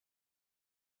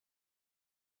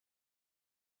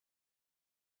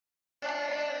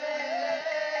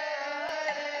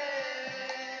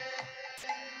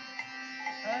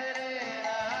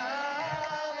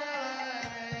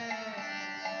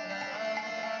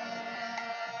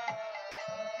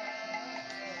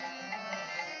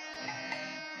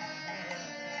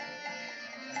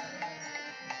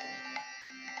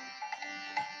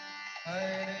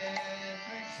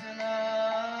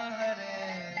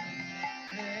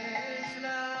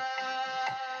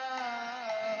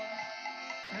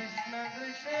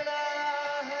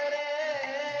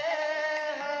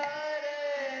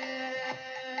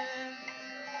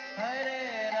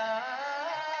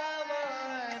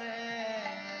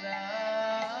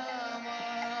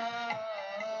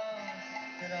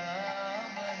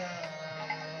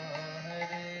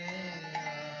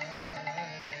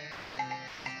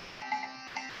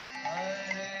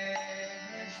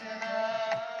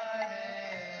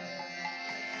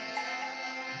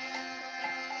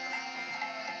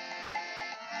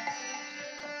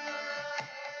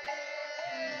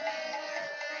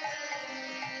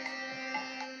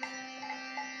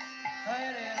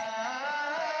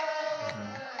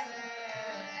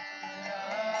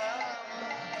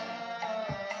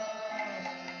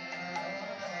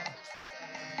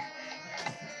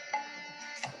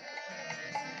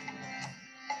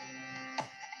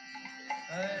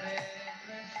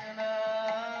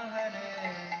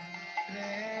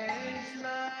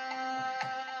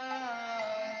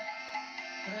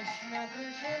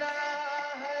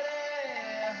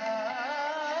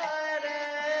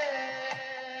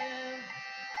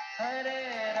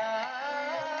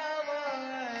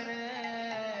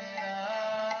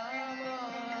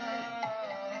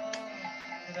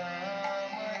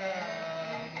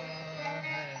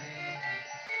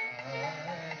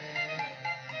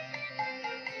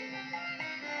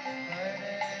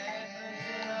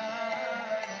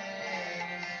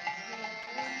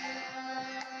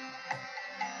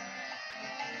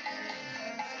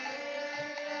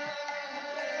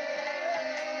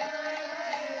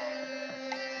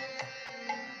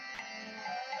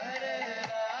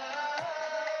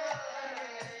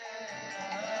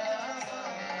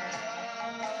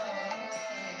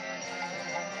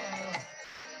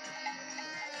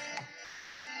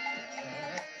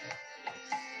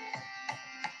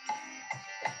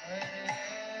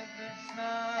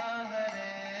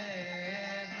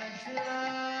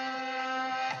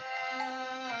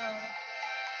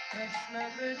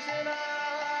Krishna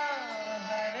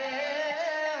Hare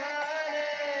Hare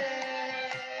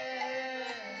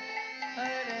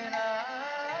Hare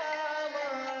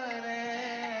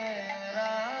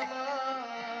Rama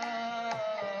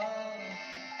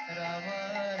Rama Rama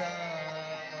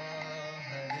Rama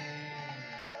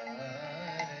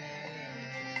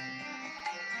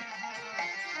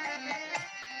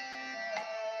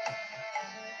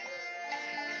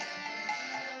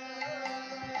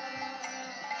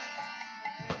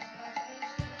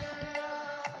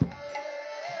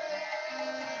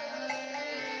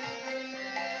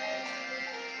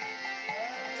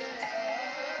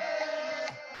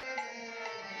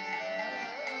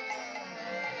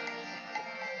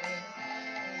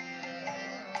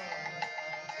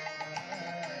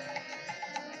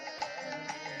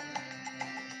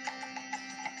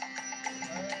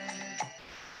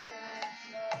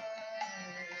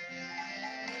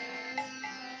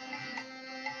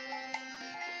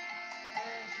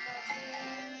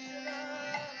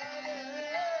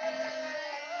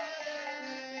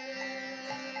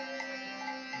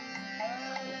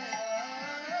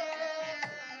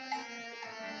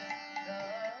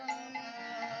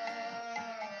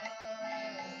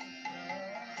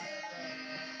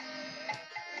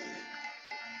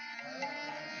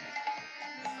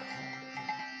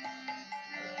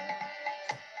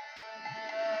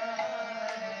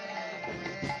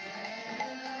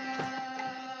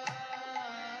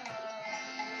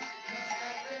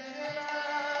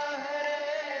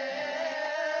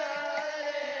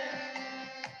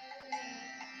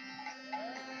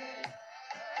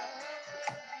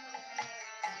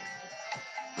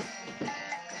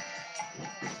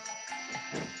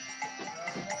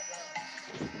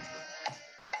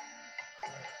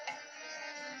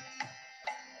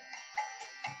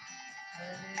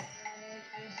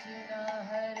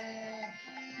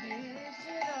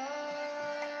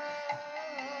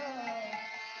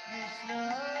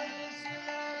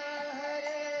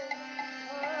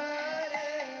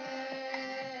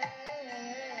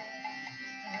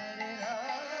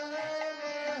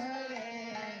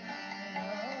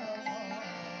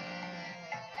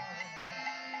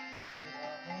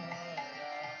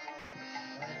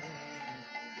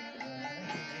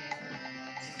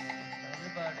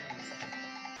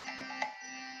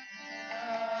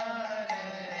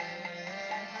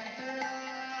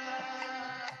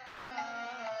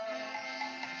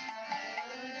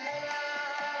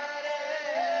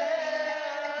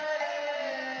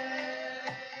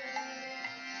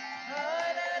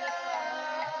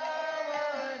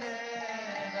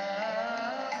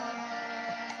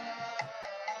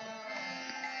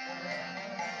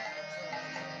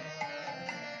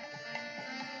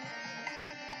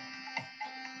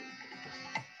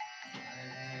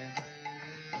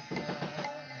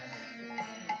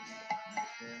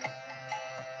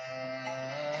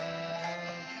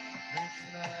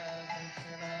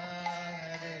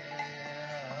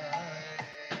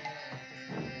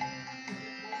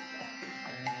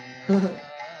Hare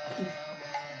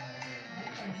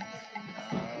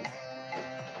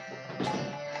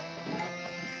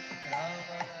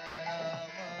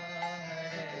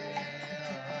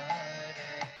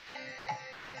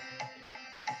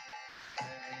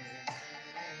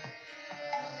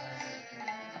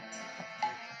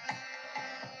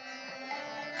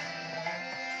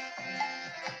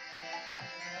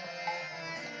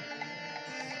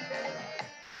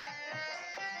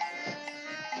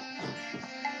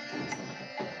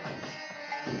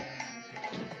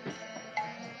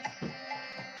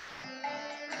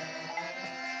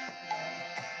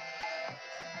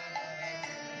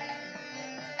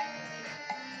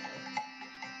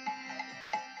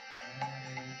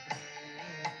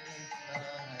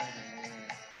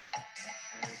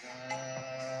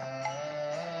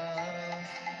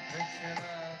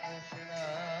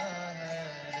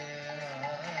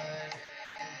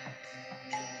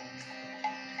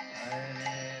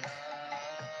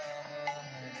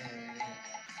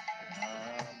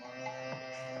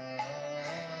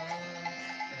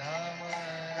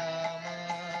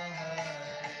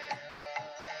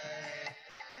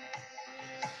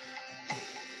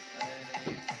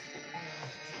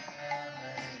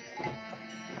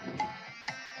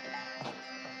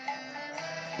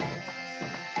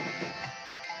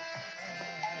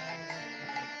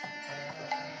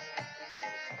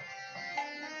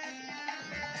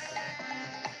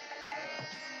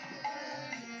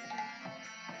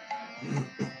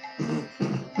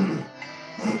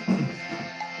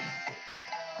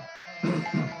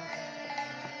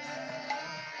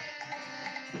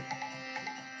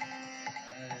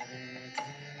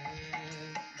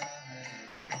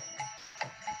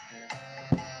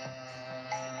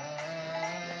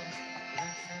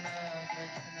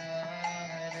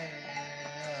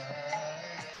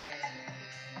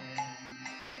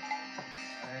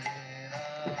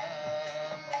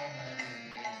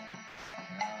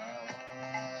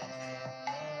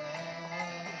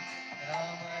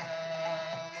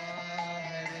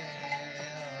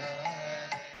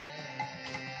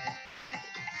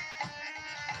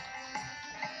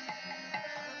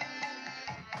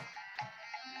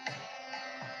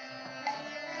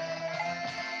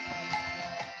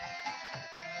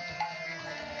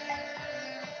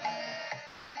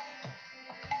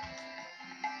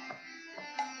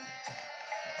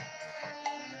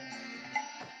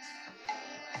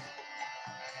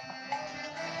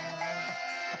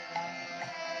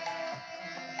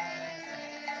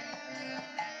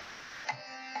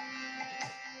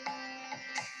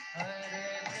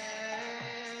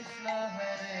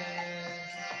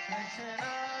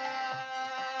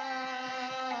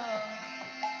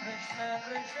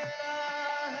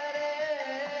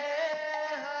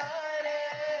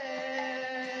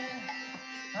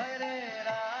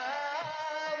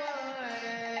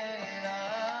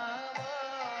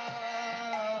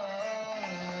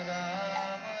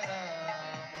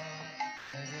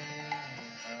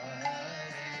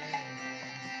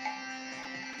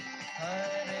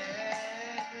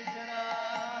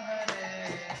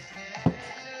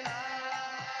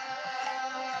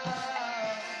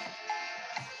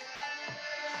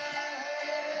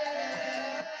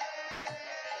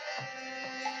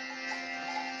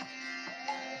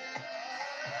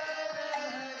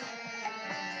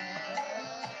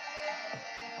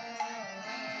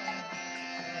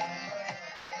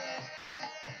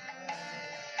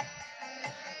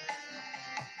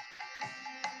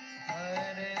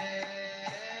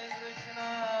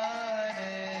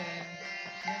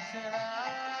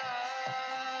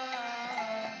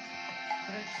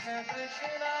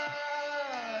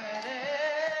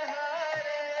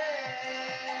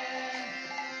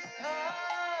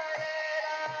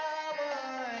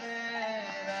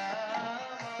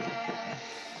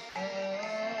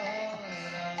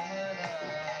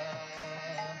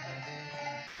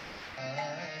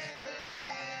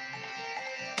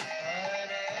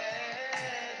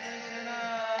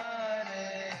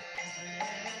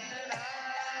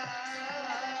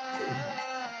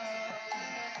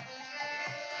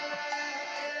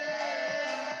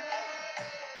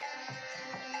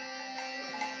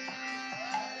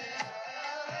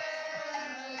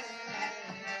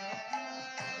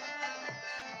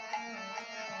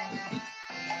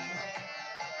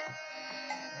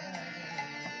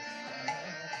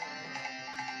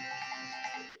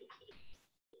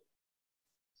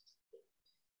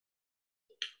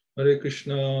Hare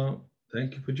Krishna.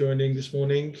 Thank you for joining this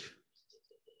morning.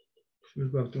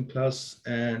 Welcome class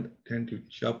and thank you,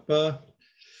 Chapa.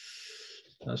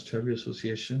 Nice to have your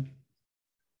association.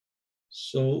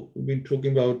 So we've been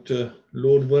talking about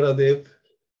Lord Varadev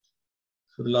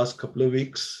for the last couple of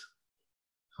weeks,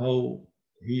 how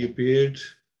he appeared,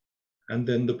 and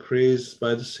then the praise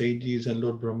by the sages and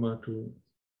Lord Brahma to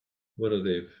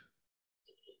Varadev.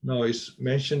 Now it's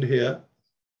mentioned here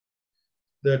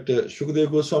that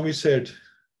Shukadeva Goswami said,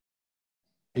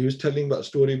 he was telling a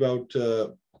story about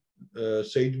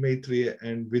Sage Maitreya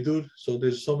and Vidur. So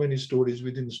there's so many stories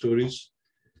within stories.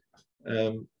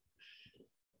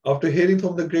 After hearing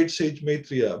from the great sage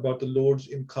Maitreya about the Lord's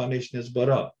incarnation as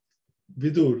Vara,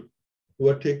 Vidur, who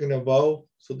had taken a vow,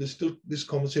 so there's still this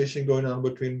conversation going on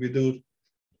between Vidur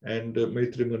and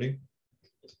Maitreya Muni.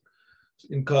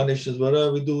 Incarnation as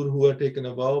Vara, Vidur, who had taken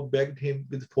a vow, begged him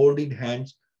with folded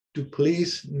hands to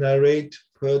please narrate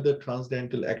further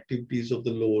transcendental activities of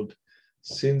the Lord,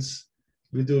 since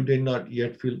Vidur did not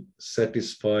yet feel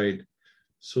satisfied.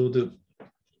 So the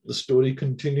story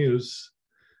continues.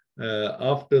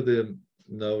 After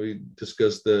now we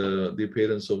discuss the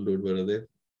appearance of Lord Varadev.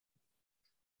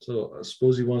 So I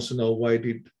suppose he wants to know, why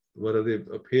did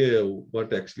Varadev appear?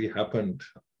 What actually happened?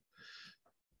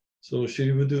 So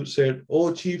Shri Vidu said,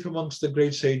 "O chief amongst the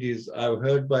great sages, I have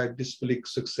heard by disbelief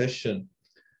succession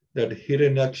that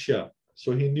Hiranyaksha,"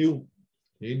 so he knew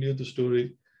the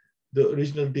story, the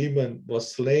original demon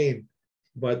was slain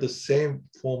by the same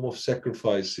form of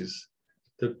sacrifices,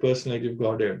 the personality of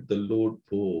Godhead, the Lord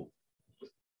Bow.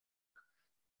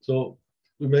 So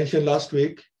we mentioned last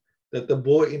week that the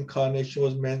Bow incarnation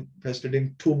was manifested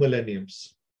in 2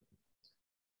 millenniums,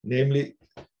 namely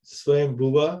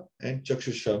Swayambhuva and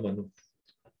Chakshusha Manu.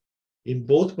 In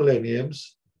both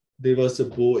millenniums, there was a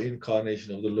Bow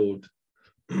incarnation of the Lord.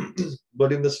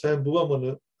 But in the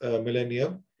Swayambhuva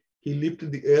millennium, he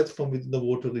lifted the earth from within the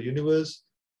water of the universe,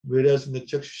 whereas in the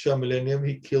Chakshusha millennium,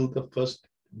 he killed the first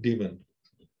demon,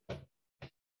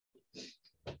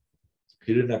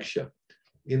 Hiranyaksha.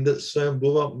 In the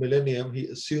Swayambhuva millennium, he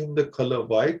assumed the color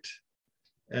white,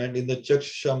 and in the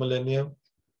Chakshusha millennium,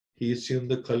 he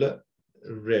assumed the color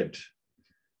red.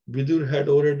 Vidur had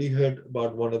already heard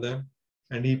about one of them,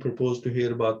 and he proposed to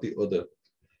hear about the other.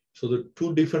 So the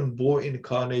 2 different Bow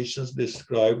incarnations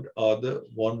described are the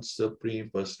one supreme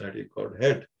personality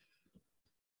Godhead.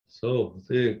 So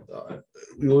we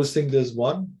always think there's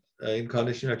one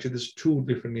incarnation. Actually, there's 2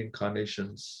 different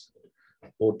incarnations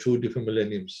or 2 different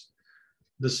millenniums.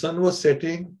 The sun was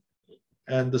setting,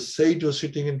 and the sage was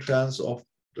sitting in trance of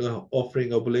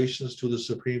offering oblations to the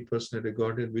Supreme Personality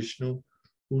Godhead Vishnu,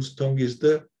 whose tongue is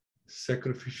the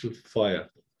sacrificial fire.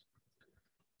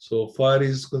 So fire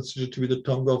is considered to be the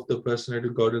tongue of the Personality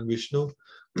Godhead Vishnu.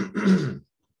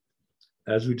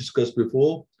 As we discussed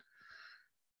before,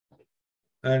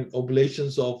 and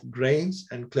oblations of grains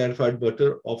and clarified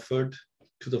butter offered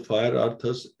to the fire are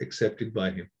thus accepted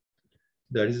by him.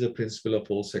 That is the principle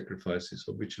of all sacrifices,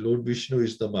 of which Lord Vishnu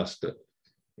is the master.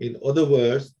 In other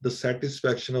words, the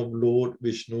satisfaction of Lord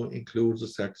Vishnu includes the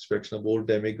satisfaction of all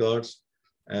demigods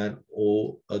and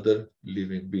all other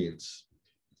living beings.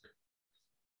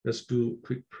 Let's do a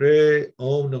quick prayer.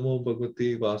 Om Namo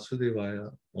Bhagavate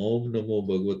Vasudevaya. Om Namo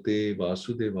Bhagavate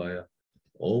Vasudevaya.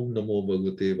 Om Namo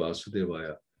Bhagavate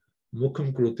Vasudevaya.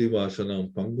 Mukham Kroti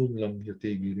Vasanam Pangum Lam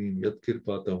Yate Girim Yat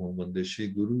Kirpata Homandeshi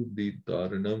Guru Deep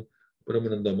Dharanam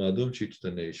Paramananda Madham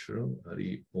Chitaneshwaram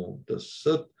Hari Om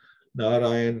Tassat.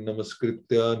 Narayan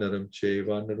Namaskritya Naram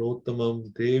Cheva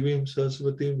Narottamam Devim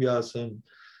Saraswatim Vyasam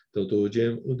Tato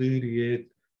Jem Udiriyet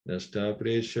Nasta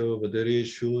Presha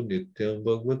Vadareshu Nityam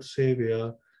Bhagavad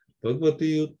Sevya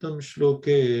Bhagavati Uttam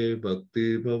Shloke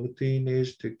Bhakti Bhavati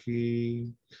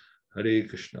Neshtaki. Hare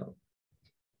Krishna.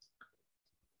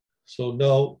 So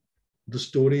now the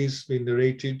story is being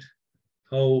narrated,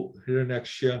 how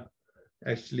Hiranyaksha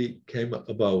actually came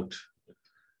about.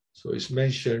 So it's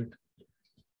mentioned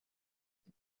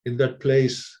in that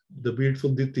place, the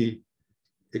beautiful Diti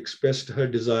expressed her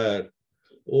desire.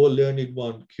 O learned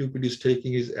one, Cupid is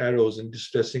taking his arrows and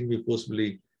distressing me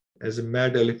forcibly as a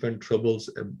mad elephant troubles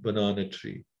a banana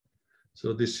tree.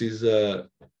 So this is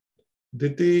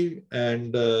Diti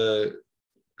and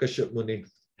Kashyap Muni,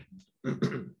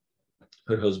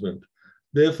 her husband.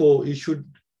 Therefore, he should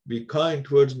be kind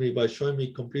towards me by showing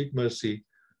me complete mercy.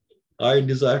 I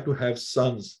desire to have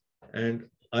sons, and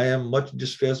I am much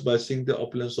distressed by seeing the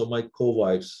opulence of my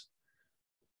co-wives,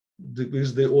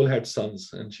 because they all had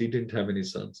sons and she didn't have any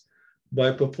sons.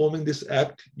 By performing this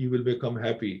act, you will become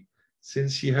happy.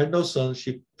 Since she had no sons,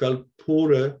 she felt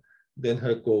poorer than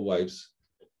her co-wives.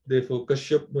 Therefore,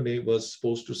 Kashyap Muni was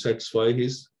supposed to satisfy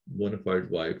his bona fide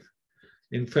wife.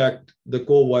 In fact, the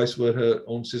co-wives were her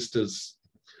own sisters.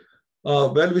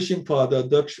 Well-wishing father,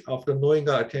 Daksh, after knowing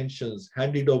our attentions,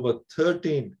 handed over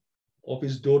 13 of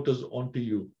his daughters onto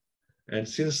you. And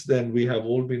since then, we have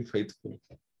all been faithful.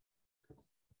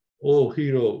 Oh,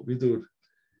 hero, Vidur.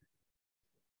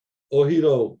 Oh,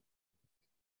 hero,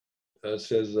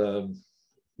 says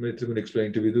Mrityunjay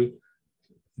explaining to Vidur.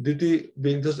 Diti,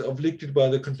 being thus afflicted by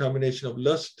the contamination of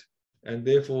lust, and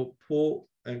therefore poor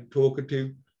and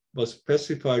talkative, was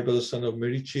pacified by the son of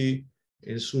Merichi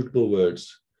in suitable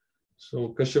words. So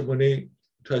Kashyap Muni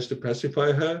tries to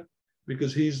pacify her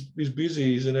because he's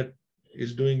busy,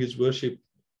 he's doing his worship.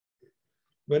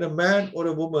 When a man or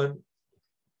a woman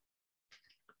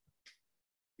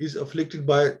is afflicted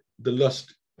by the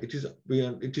lust, it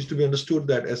is to be understood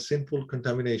that as sinful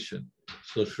contamination.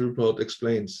 So Sri Prabhupada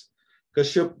explains,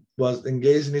 Kashyap was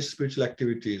engaged in his spiritual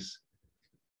activities,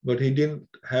 but he didn't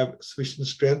have sufficient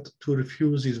strength to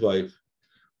refuse his wife,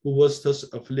 who was thus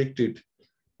afflicted.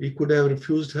 He could have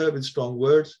refused her with strong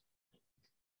words,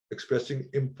 expressing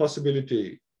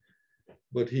impossibility,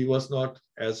 but he was not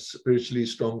as spiritually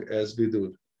strong as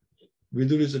Vidur.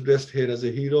 Vidur is addressed here as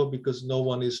a hero because no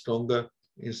one is stronger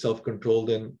in self-control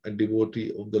than a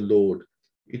devotee of the Lord.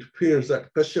 It appears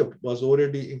that Kashyap was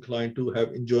already inclined to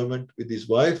have enjoyment with his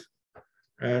wife,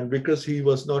 and because he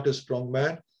was not a strong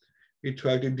man, he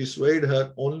tried to dissuade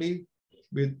her only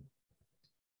with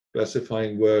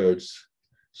pacifying words.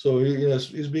 So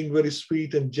he's being very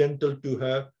sweet and gentle to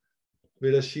her,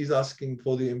 whereas she's asking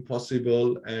for the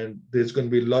impossible, and there's going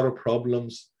to be a lot of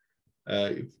problems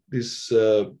if this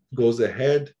goes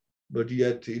ahead, but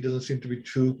yet he doesn't seem to be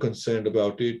too concerned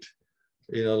about it.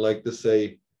 Like they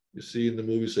say, you see in the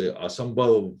movie, say,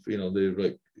 Asambhav, they're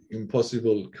like,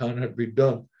 impossible, cannot be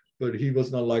done. But he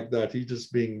was not like that. He's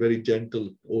just being very gentle,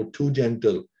 or too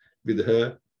gentle with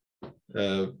her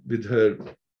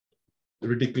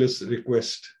ridiculous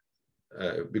request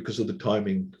because of the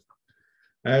timing.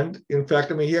 And in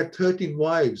fact, he had 13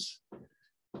 wives,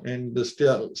 and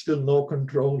still no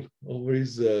control over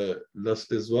his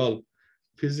lust as well.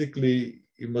 Physically,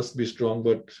 he must be strong,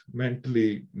 but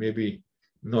mentally, maybe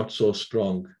not so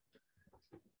strong.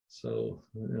 So,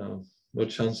 what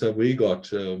chance have we got?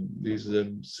 These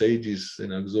sages,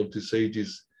 exalted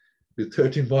sages with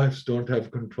 13 wives don't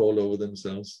have control over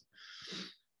themselves.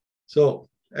 So,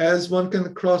 as one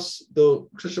can cross, the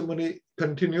Krishna Muni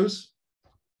continues,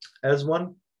 as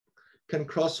one can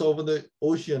cross over the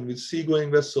ocean with seagoing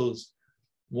vessels,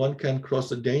 one can cross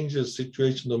the dangerous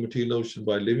situation of the material ocean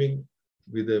by living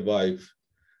with a wife.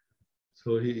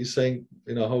 So he is saying,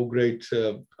 how great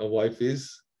a wife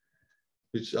is,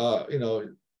 which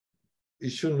he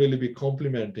shouldn't really be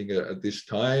complimenting her at this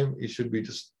time. He should be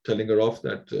just telling her off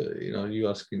that, you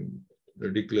asking a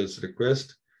ridiculous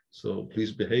request, so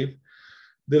please behave.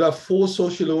 There are 4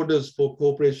 social orders for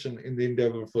cooperation in the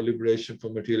endeavor for liberation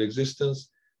from material existence.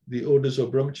 The orders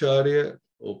of brahmacharya,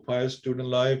 or pious student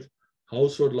life,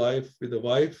 household life with a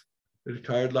wife,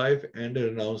 retired life, and a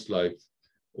renounced life.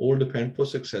 All depend for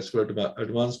successful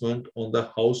advancement on the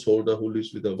householder who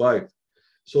lives with a wife.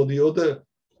 So the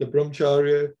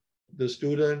brahmacharya, the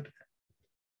student,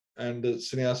 and the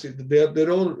sannyasi,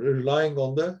 they're all relying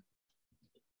on the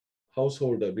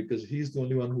householder because he's the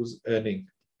only one who's earning.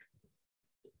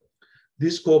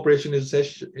 This cooperation is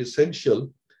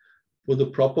essential for the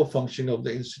proper functioning of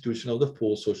the institution of the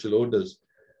 4 social orders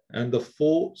and the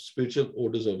 4 spiritual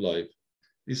orders of life.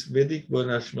 This Vedic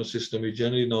Varnashram system is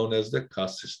generally known as the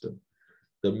caste system.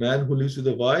 The man who lives with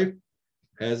a wife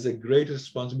has a great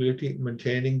responsibility in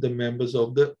maintaining the members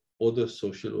of the other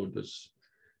social orders.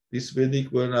 This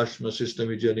Vedic Varnashram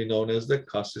system is generally known as the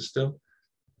caste system.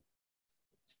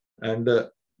 And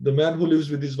the man who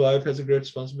lives with his wife has a great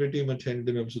responsibility in maintaining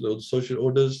the members of the social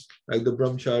orders, like the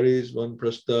brahmacharis,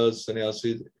 vanprasthas,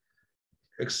 sannyasis.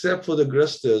 Except for the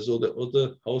grastas or the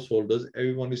other householders,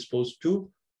 everyone is supposed to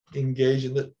engage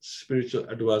in the spiritual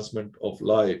advancement of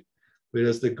life.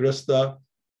 Whereas the grasta,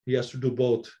 he has to do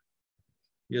both.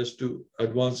 He has to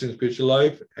advance in spiritual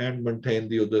life and maintain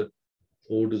the other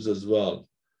orders as well.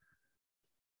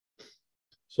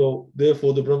 So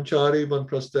therefore, the brahmachari,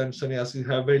 vanprastha, and sannyasis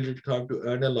have very little time to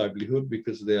earn a livelihood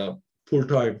because they are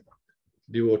full-time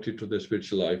devoted to their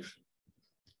spiritual life.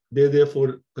 They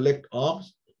therefore collect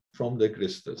alms from the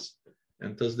grastas,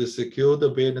 and thus they secure the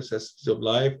bare necessities of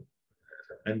life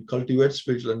and cultivate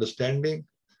spiritual understanding.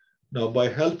 Now, by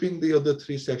helping the other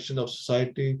 3 sections of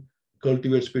society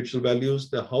cultivate spiritual values,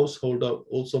 the householder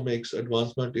also makes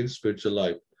advancement in spiritual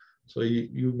life. So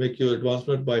you make your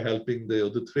advancement by helping the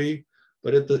other 3,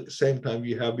 but at the same time,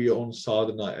 you have your own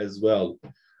sadhana as well.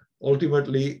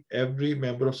 Ultimately, every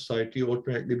member of society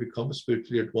automatically becomes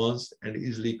spiritually advanced and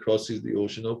easily crosses the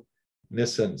ocean of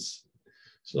nescience.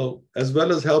 So, as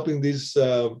well as helping these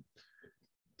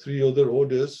three other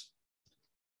orders,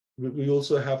 we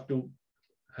also have to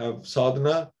have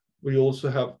sadhana. We also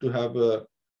have to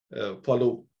have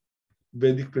follow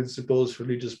Vedic principles,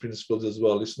 religious principles as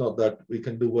well. It's not that we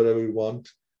can do whatever we want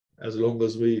as long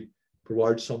as we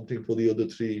provide something for the other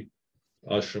three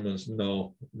ashramas.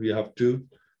 No, we have to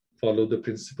follow the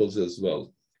principles as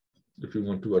well if we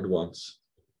want to advance.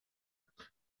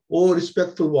 Oh,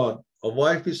 respectful one, a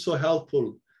wife is so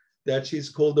helpful that she is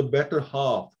called the better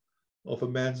half of a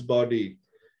man's body.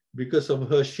 Because of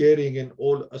her sharing in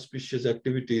all auspicious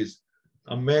activities,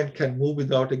 a man can move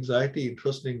without anxiety,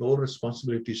 entrusting all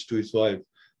responsibilities to his wife.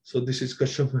 So this is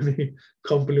Kashyapani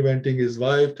complimenting his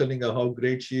wife, telling her how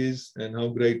great she is and how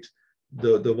great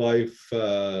the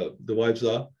wives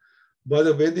are. By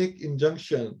the Vedic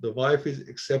injunction, the wife is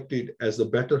accepted as the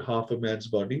better half of man's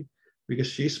body because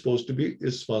she's supposed to be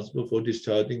responsible for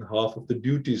discharging half of the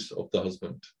duties of the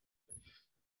husband.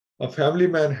 A family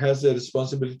man has a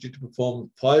responsibility to perform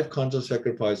 5 kinds of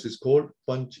sacrifices called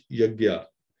Panch Yagya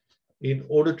in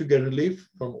order to get relief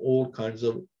from all kinds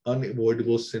of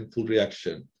unavoidable sinful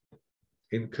reaction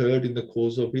incurred in the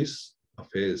course of his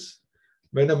affairs.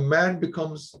 When a man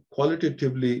becomes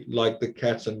qualitatively like the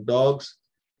cats and dogs,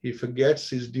 he forgets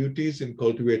his duties in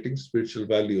cultivating spiritual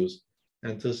values,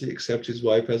 and thus he accepts his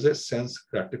wife as a sense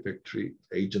gratificatory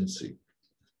agency.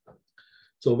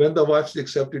 So when the wife is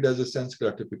accepted as a sense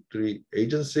gratificatory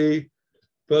agency,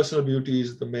 personal beauty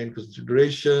is the main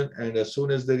consideration. And as soon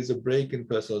as there is a break in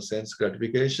personal sense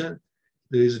gratification,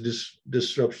 there is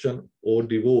disruption or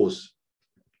divorce.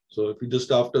 So if you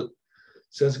just after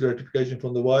sense gratification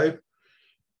from the wife,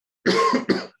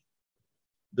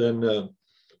 then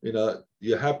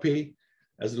you're happy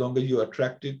as long as you're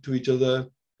attracted to each other.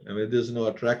 And when there's no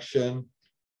attraction,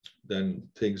 then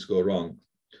things go wrong.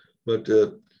 But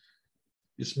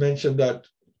it's mentioned that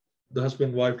the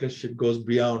husband-wife relationship goes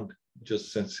beyond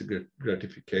just sense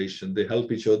gratification. They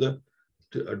help each other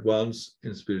to advance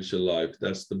in spiritual life.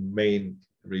 That's the main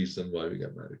reason why we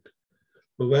get married.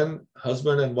 But when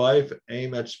husband and wife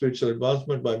aim at spiritual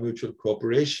advancement by mutual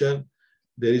cooperation,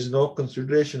 there is no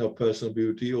consideration of personal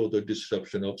beauty or the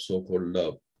disruption of so-called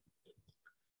love.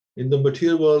 In the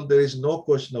material world, there is no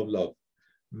question of love.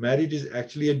 Marriage is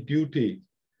actually a duty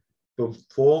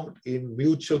performed in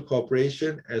mutual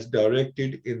cooperation as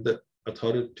directed in the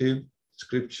authoritative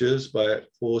scriptures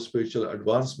for spiritual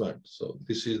advancement. So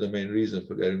this is the main reason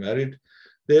for getting married.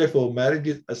 Therefore, marriage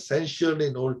is essential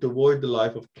in order to avoid the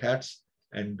life of cats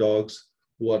and dogs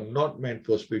who are not meant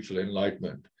for spiritual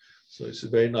enlightenment. So it's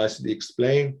very nicely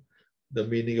explained the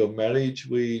meaning of marriage.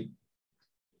 We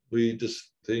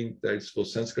just think that it's for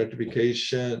sense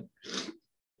gratification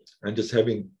and just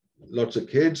having lots of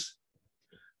kids.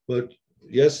 But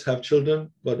yes, have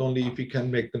children, but only if you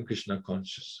can make them Krishna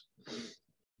conscious.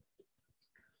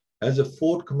 As a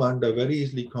fort commander very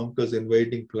easily conquers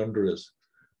invading plunderers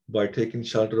by taking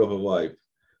shelter of a wife,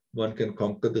 one can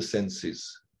conquer the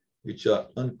senses, which are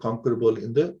unconquerable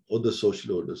in the other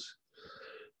social orders.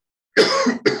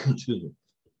 Excuse me.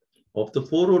 Of the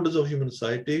 4 orders of human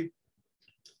society,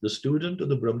 the student of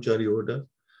the brahmachari order,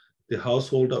 the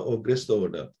householder or grihastha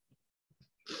order,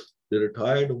 the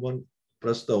retired one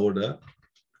prastha order,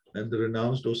 and the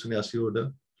renounced or sannyasi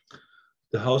order,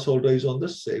 the householder is on the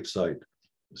safe side.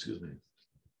 Excuse me.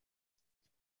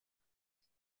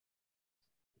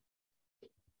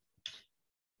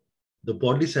 The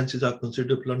bodily senses are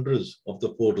considered plunderers of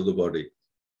the fort of the body.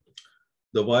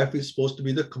 The wife is supposed to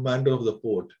be the commander of the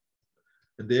fort.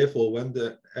 And therefore,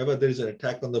 whenever there is an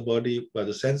attack on the body by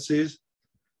the senses,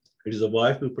 it is the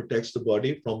wife who protects the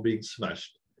body from being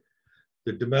smashed.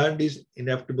 The demand is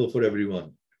inevitable for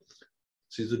everyone.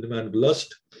 This is the demand of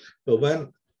lust. But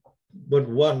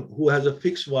one who has a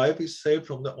fixed wife is saved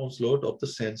from the onslaught of the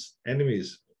sense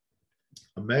enemies.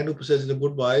 A man who possesses a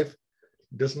good wife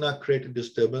does not create a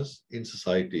disturbance in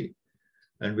society.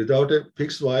 And without a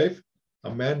fixed wife,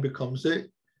 a man becomes a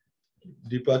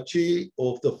Dipachi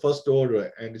of the first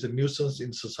order and is a nuisance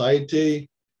in society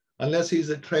unless he is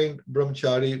a trained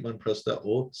brahmachari, manprastha,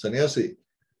 or sannyasi.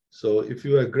 So if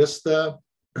you are a grihastha,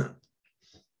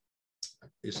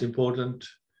 it's important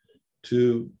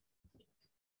to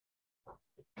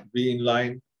be in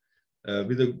line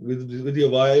with your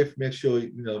wife. Make sure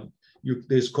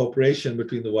there's cooperation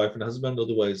between the wife and husband.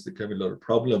 Otherwise, there can be a lot of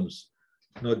problems,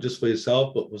 not just for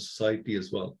yourself but for society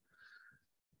as well.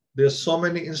 There's so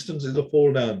many instances of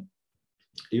fall down,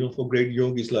 even for great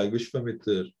yogis like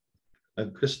Vishwamitra.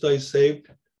 And Krishna is saved,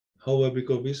 however,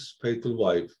 because of his faithful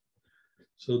wife.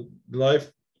 So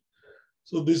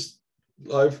this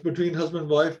life between husband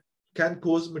and wife can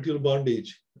cause material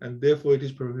bondage, and therefore it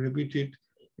is prohibited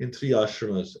in 3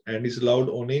 ashramas and is allowed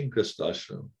only in Grihastha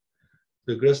ashram.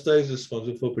 The Grihastha is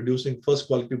responsible for producing first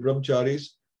quality brahmacharis,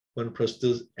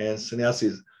 vanaprasthas, and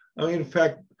sannyasis. I mean, in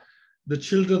fact, the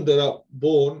children that are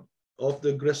born of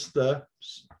the Grihastha,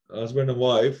 husband and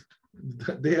wife,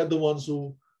 they are the ones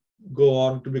who go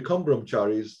on to become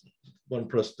brahmacharis,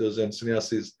 vanaprasthas, and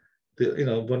sannyasis.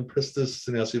 Vanaprasthas,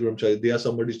 sannyasis, brahmacharis, they are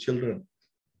somebody's children,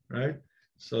 right?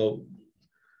 So,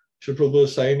 Srila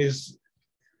Prabhupada's sign is,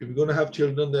 if you're going to have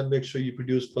children, then make sure you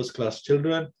produce first-class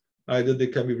children. Either they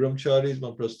can be brahmacharis,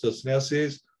 vanaprasthas,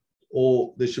 sannyasis,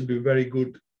 or they should be very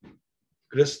good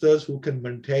grihasthas who can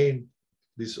maintain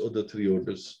these other 3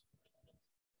 orders.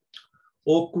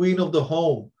 O queen of the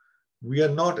home, we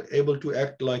are not able to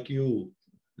act like you.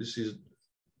 This is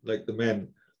like the men.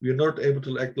 We are not able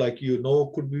to act like you,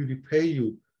 nor could we repay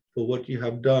you for what you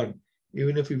have done,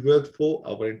 even if we worked for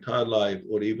our entire life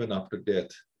or even after death.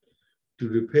 To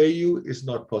repay you is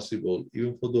not possible,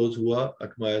 even for those who are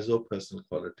admirers of personal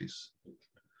qualities.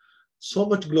 So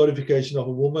much glorification of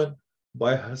a woman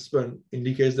by a husband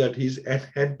indicates that he's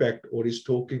handpicked or he's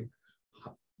talking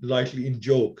lightly in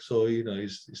joke. So,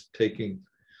 he's taking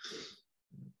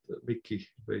the Mickey,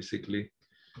 basically.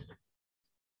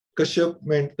 Kashyap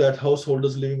meant that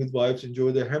householders living with wives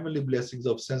enjoy the heavenly blessings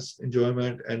of sense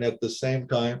enjoyment and at the same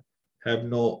time have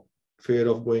no fear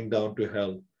of going down to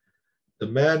hell. The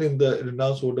man in the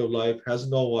renounced order of life has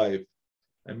no wife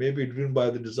and may be driven by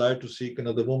the desire to seek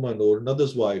another woman or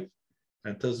another's wife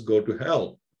and thus go to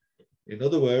hell. In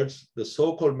other words, the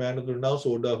so-called man of the renounced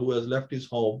order who has left his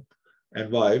home and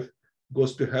wife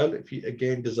goes to hell if he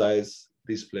again desires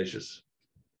these pleasures,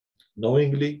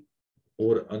 knowingly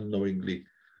or unknowingly.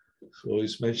 So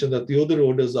it's mentioned that the other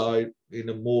orders are in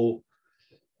a more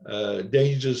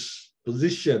dangerous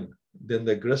position than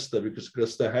the Grihastha, because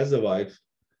Grihastha has a wife,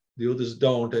 the others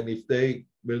don't, and if they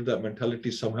build that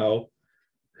mentality somehow,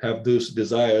 have those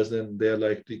desires, then they're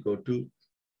likely to go to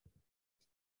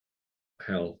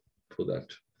hell for that.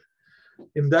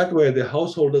 In that way, the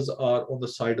householders are on the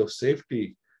side of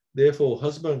safety. Therefore,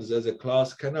 husbands as a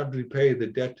class cannot repay the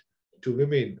debt to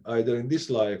women either in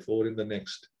this life or in the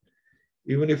next,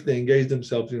 even if they engage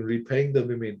themselves in repaying the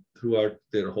women throughout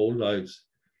their whole lives.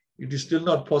 It is still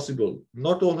not possible.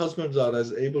 Not all husbands are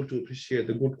as able to appreciate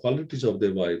the good qualities of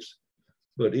their wives.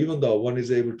 But even though one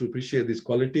is able to appreciate these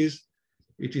qualities,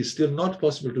 it is still not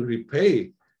possible to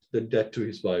repay the debt to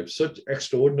his wife. Such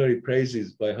extraordinary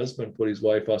praises by husband for his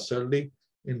wife are certainly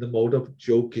in the mode of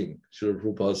joking. Srila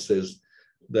Prabhupada says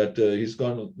that he's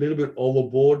gone a little bit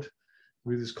overboard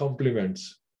with his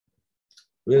compliments.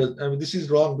 Whereas, this is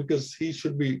wrong, because he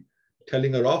should be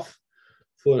telling her off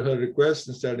for her request.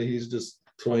 Instead, he's just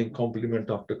throwing compliment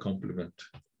after compliment.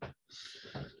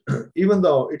 Even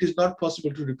though it is not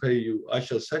possible to repay you, I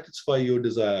shall satisfy your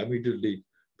desire immediately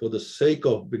for the sake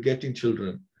of begetting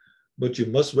children. But you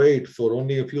must wait for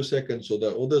only a few seconds so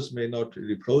that others may not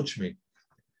reproach me.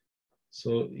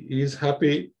 So he is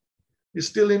happy. He's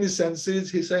still in his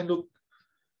senses. He's saying, look,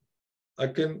 I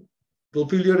can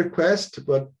fulfill your request,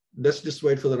 but let's just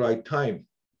wait for the right time.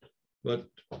 But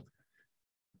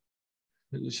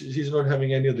she's not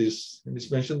having any of this. And it's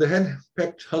mentioned the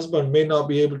henpecked husband may not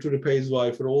be able to repay his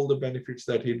wife for all the benefits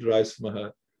that he derives from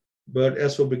her. But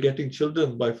as for begetting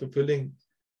children by fulfilling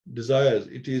desires,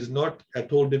 it is not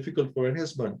at all difficult for an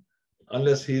husband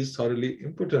unless he is thoroughly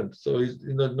impotent. So he's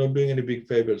not doing any big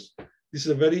favors. This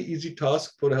is a very easy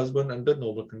task for a husband under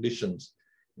normal conditions.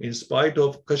 In spite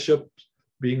of Kashyap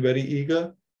being very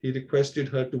eager, he requested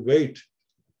her to wait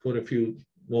for a few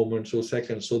moments or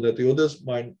seconds so that the others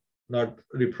might not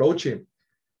reproach him.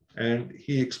 And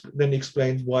he then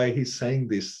explains why he's saying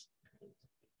this.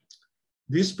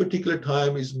 This particular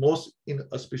time is most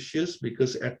inauspicious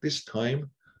because at this time,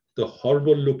 the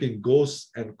horrible looking ghosts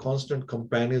and constant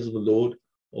companions of the Lord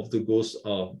of the ghosts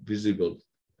are visible.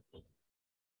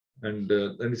 And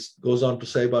then it goes on to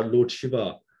say about Lord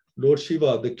Shiva. Lord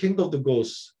Shiva, the king of the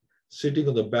ghosts, sitting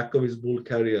on the back of his bull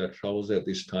carrier, travels at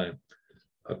this time,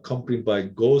 accompanied by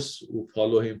ghosts who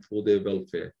follow him for their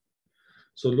welfare.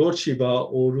 So Lord Shiva,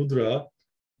 or Rudra,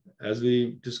 as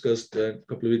we discussed a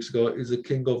couple of weeks ago, is the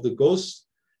king of the ghosts.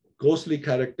 Ghostly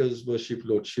characters worship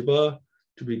Lord Shiva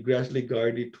to be gradually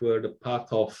guided toward a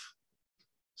path of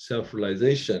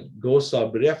self-realization. Ghosts are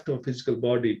bereft of physical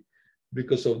body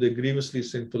because of their grievously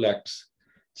sinful acts,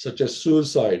 such as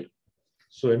suicide.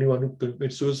 So anyone who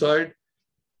commits suicide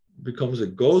becomes a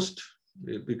ghost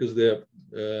because they have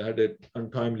had an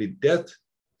untimely death.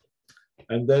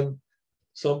 And then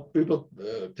Some people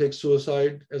take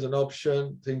suicide as an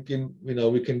option, thinking,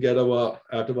 we can get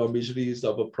out of our miseries,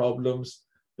 our problems.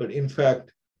 But in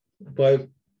fact, by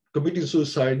committing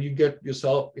suicide, you get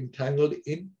yourself entangled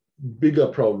in bigger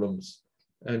problems,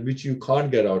 and which you can't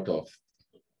get out of.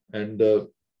 And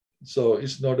so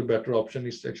it's not a better option.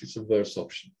 It's actually a worse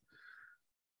option.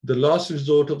 The last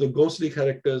resort of the ghostly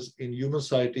characters in human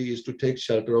society is to take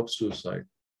shelter of suicide,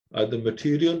 either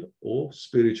material or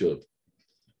spiritual.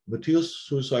 Material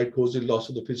suicide causes loss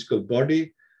of the physical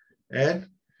body, and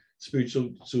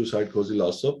spiritual suicide causes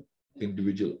loss of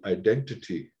individual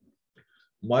identity.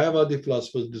 Mayavadi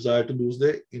philosophers desire to lose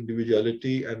their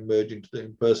individuality and merge into the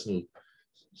impersonal,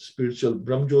 spiritual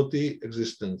Brahmjyoti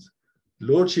existence.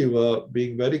 Lord Shiva,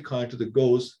 being very kind to the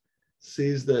ghosts,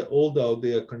 sees that although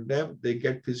they are condemned, they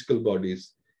get physical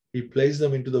bodies. He places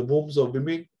them into the wombs of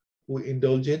women who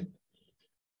indulge in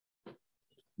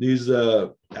these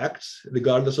acts,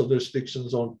 regardless of the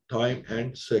restrictions on time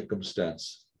and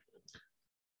circumstance.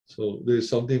 So there's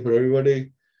something for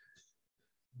everybody.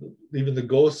 Even the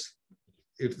ghosts,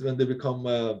 when they become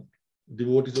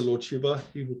devotees of Lord Shiva,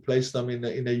 he will place them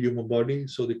in a human body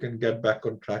so they can get back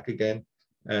on track again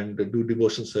and do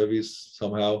devotion service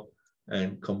somehow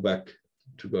and come back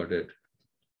to Godhead.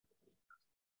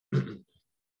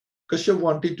 Kashyap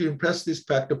wanted to impress this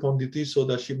fact upon Diti so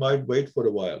that she might wait for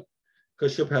a while.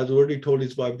 Kashyap has already told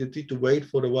his wife Diti to wait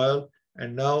for a while,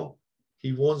 and now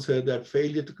he warns her that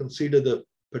failure to consider the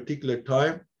particular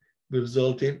time will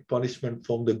result in punishment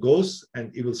from the ghosts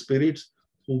and evil spirits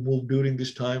who move during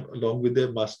this time along with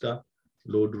their master,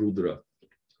 Lord Rudra.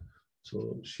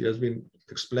 So she has been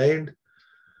explained,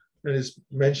 and it's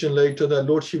mentioned later that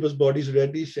Lord Shiva's body is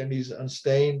reddish and he's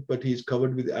unstained, but he's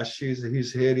covered with ashes.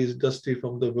 His hair is dusty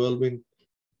from the whirlwind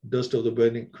dust of the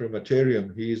burning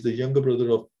crematorium. He is the younger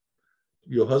brother of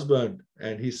your husband,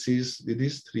 and he sees with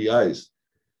his 3 eyes.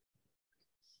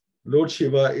 Lord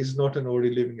Shiva is not an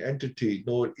ordinary living entity,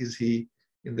 nor is he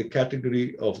in the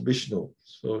category of Vishnu.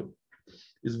 So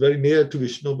he's very near to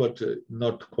Vishnu, but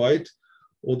not quite,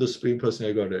 or the Supreme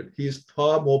Personality of Godhead. He is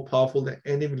far more powerful than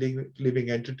any living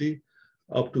entity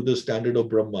up to the standard of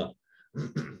Brahma.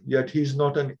 Yet he is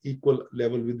not on equal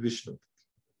level with Vishnu.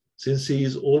 Since he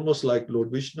is almost like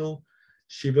Lord Vishnu,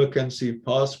 Shiva can see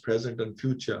past, present, and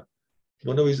future.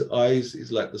 One of his eyes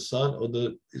is like the sun,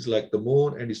 other is like the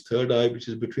moon, and his third eye, which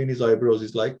is between his eyebrows,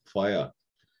 is like fire.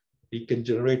 He can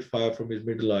generate fire from his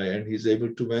middle eye, and he's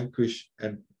able to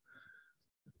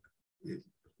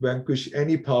vanquish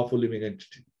any powerful living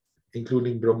entity,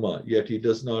 including Brahma. Yet he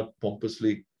does not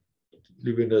pompously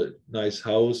live in a nice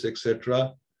house,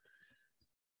 etc.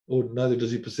 Or neither does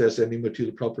he possess any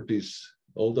material properties,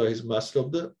 although he's master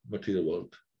of the material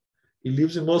world. He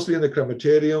lives mostly in the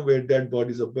crematorium where dead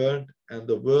bodies are burned, and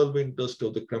the whirlwind dust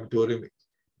of the crematorium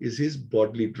is his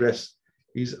bodily dress.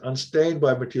 He's unstained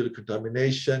by material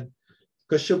contamination.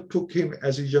 Kashyap took him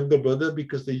as his younger brother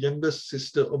because the youngest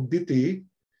sister of Diti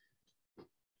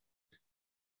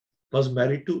was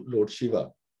married to Lord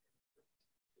Shiva.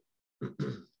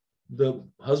 The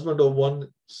husband of one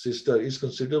sister is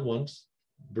considered one's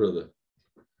brother.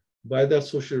 By that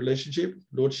social relationship,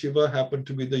 Lord Shiva happened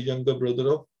to be the younger brother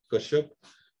of Kashyap.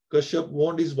 Kashyap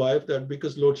warned his wife that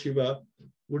because Lord Shiva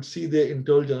would see their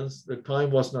indulgence, the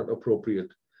time was not appropriate.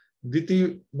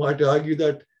 Diti might argue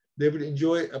that they would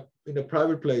enjoy in a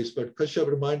private place, but Kashyap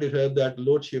reminded her that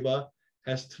Lord Shiva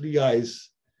has 3 eyes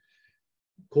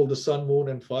called the sun, moon,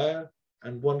 and fire,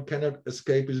 and one cannot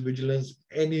escape his vigilance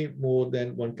any more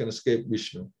than one can escape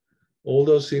Vishnu.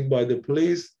 Although seen by the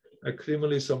police, a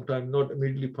criminal is sometimes not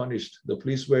immediately punished. The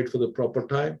police wait for the proper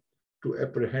time to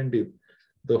apprehend him.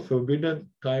 The forbidden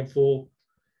time for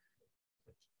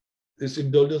this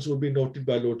indulgence would be noted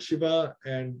by Lord Shiva,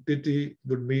 and Diti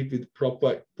would meet with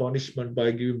proper punishment by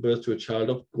giving birth to a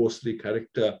child of ghostly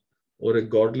character or a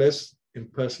godless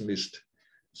impersonalist.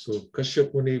 So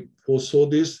Kashyap Muni foresaw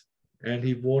this, and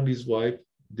he warned his wife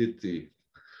Diti.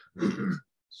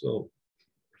 So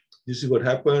this is what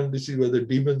happened. This is where the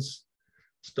demons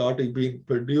started being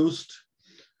produced.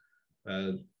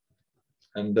 And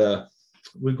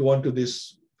we'll go on to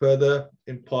this further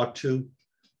in part 2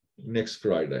 next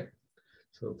Friday.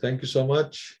 So thank you so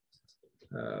much.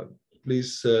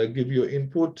 Please give your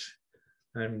input.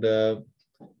 And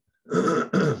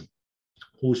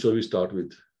who shall we start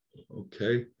with?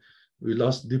 Okay, we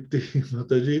lost Dipti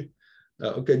Mataji.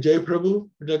 Okay, Jai Prabhu,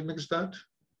 would you like to make a start?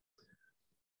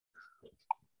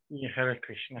 Yeah, Hare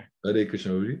Krishna. Hare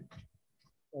Krishna.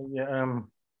 Yeah,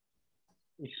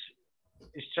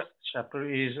 this chapter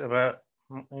is about,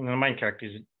 the main character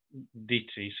is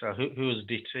Diti. So who is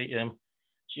Diti?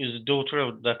 She was the daughter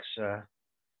of Daksha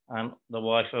and the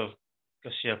wife of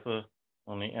Kashyapa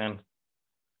only, and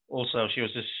also she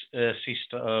was the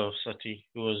sister of Sati,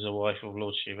 who was the wife of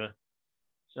Lord Shiva.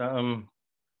 So I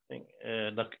think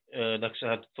Daksha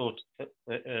had thought that,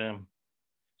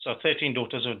 so 13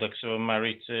 daughters of Daksha were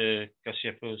married to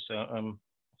Kashyapa. So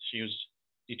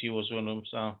Diti was one of them.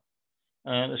 So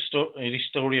the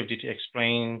story of Diti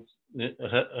explains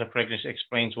her pregnancy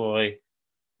explains why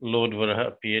Lord Varaha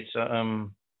appeared. So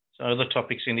other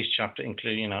topics in this chapter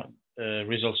include,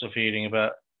 results of hearing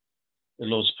about the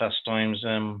Lord's pastimes,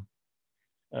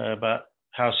 about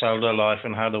household life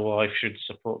and how the wife should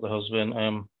support the husband.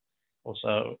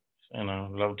 Also, a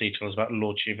lot of details about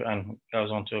Lord Shiva, and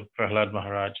goes on to Prahlad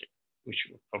Maharaj, which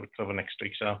we'll probably cover next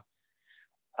week. So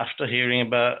after hearing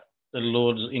about the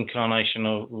Lord's incarnation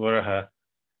of Varaha,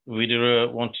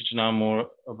 Vidura wanted to know more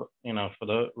about, for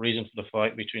the reason for the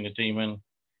fight between the demon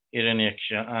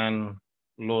Hiranyaksha and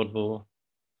Lord Bull.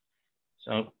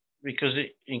 So because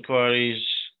the inquiries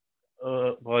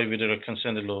by Vidura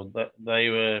concerned the Lord, that they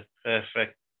were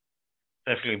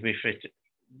perfectly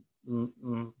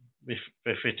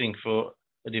befitting for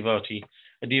a devotee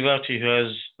who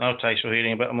has no taste for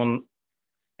hearing about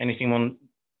anything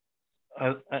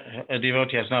a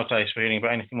devotee has no taste for hearing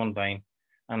about anything mundane,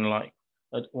 and like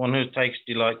one who takes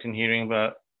delight in hearing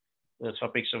about the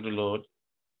topics of the Lord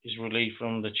is relieved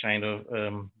from the chain of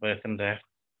birth and death.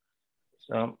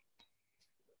 So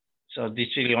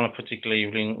Diti on a particular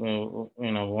evening,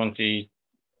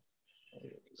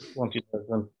 wanted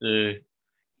to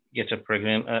get her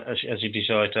pregnant as she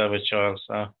desired to have a child.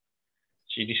 So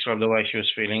she described the way she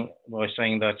was feeling by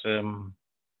saying that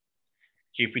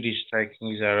Cupid is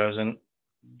taking his arrows and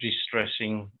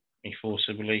distressing me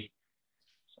forcibly.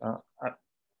 So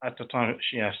at the time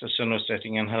she asked, the sun was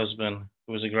setting, and her husband,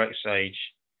 who was a great sage,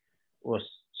 was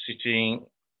sitting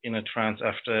in a trance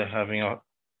after having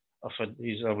offered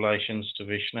his oblations to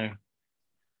Vishnu.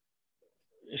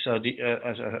 So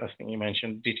as I think you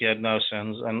mentioned, Diti had no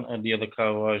sons, and the other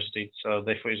co-wives did. So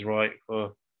therefore, it's right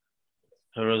for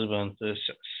her husband to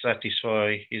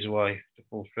satisfy his wife to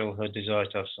fulfill her desire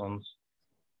to have sons.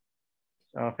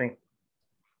 So I think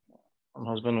on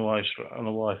husband and wife,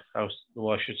 how the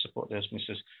wife should support the husband.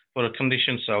 Says, for a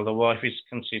conditioned soul, the wife is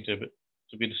considered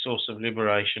to be the source of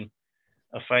liberation.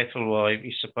 A faithful wife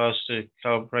is supposed to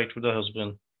cooperate with the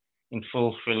husband in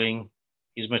fulfilling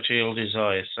his material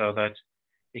desires, so that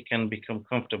he can become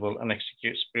comfortable and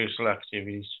execute spiritual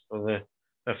activities for the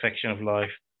perfection of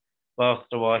life. Both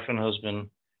the wife and husband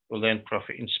will then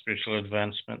profit in spiritual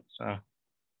advancement. So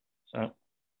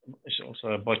it's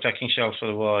also by taking shelter for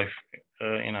the wife,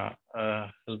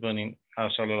 husband in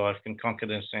household life can conquer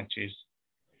the senses,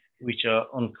 which are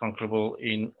unconquerable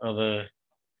in other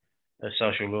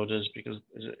social orders, because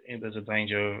there's a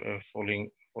danger of falling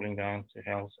down to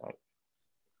hell.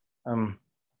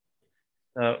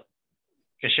 So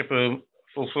Kashyapa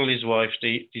fulfilled his wife's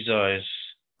desires,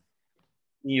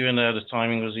 even though the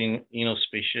timing was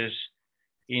inauspicious.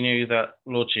 He knew that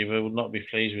Lord Shiva would not be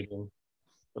pleased with him,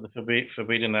 but the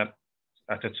forbidden at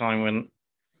a time when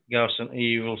ghosts and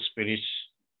evil spirits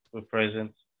were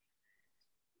present.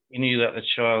 He knew that the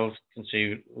child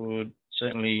conceived would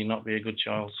certainly not be a good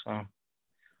child. So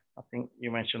I think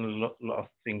you mentioned a lot of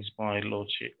things about Lord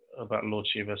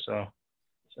Shiva. So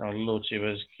Lord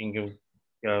Shiva is king of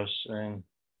ghosts, and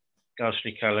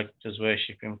ghostly characters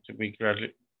worship him to be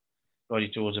gradually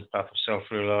guided towards a path of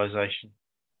self-realization.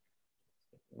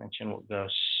 You mentioned what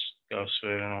ghosts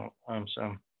were, and all.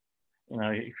 So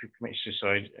if you commit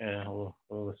suicide or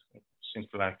a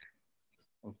simple act,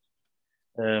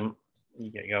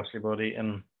 you get a ghostly body,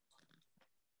 and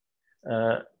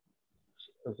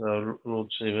so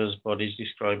Lord Shiva's body is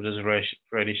described as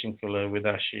reddish in color with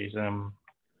ashes.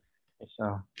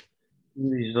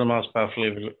 He's the most powerful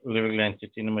living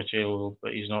entity in the material world,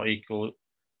 but he's not equal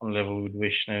on level with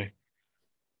Vishnu.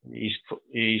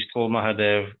 He's called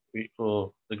Mahadev,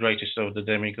 or the greatest of the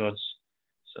demigods.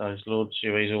 So his Lord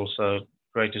Shiva is also the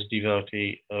greatest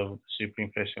devotee of the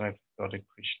Supreme Personality of God,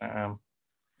 Krishna.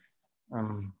 I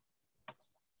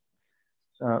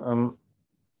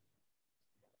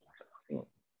think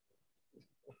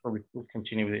probably we'll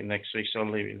continue with it next week, so I'll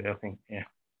leave it there, I think. Yeah.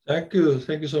 Thank you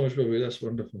so much, Prabhu. That's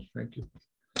wonderful. Thank you.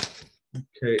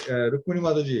 Okay, Rukmini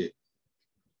Mataji.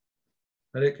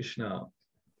 Hare Krishna.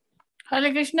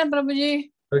 Hare Krishna,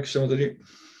 Prabhuji. Hare Krishna Mataji.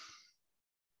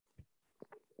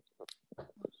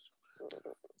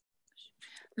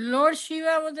 Lord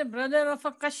Shiva was the brother of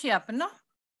a Kashyap, no?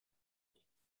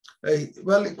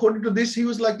 Well, according to this, he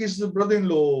was like his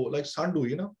brother-in-law, like Sandu,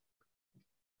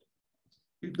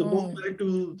 The both married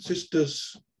to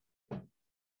sisters.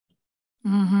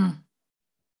 Mm-hmm.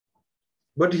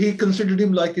 But he considered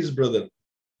him like his brother.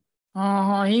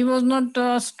 He was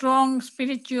not strong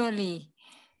spiritually.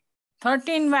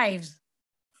 13 wives.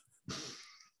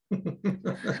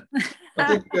 I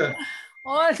think,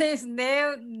 All these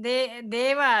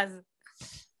devas.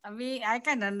 I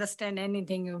can't understand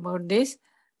anything about this,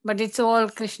 but it's all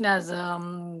Krishna's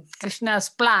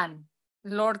plan,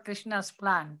 Lord Krishna's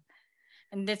plan,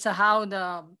 and that's how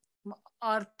the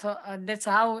earth. That's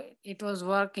how it was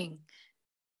working.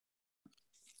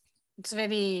 It's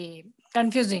very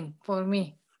confusing for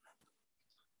me.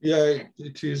 yeah,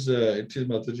 it is,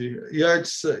 Mataji. Yeah,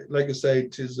 it's like I say,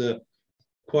 it is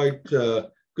quite,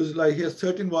 because like he has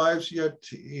 13 wives, yet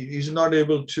he's not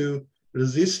able to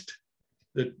resist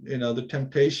the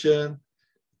temptation.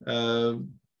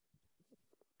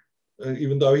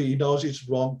 Even though he knows it's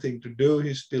wrong thing to do,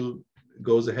 he still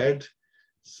goes ahead.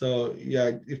 So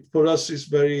yeah, for us, it's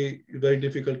very, very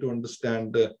difficult to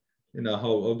understand,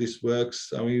 how this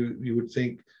works. I mean, you would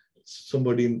think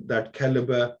somebody in that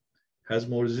caliber has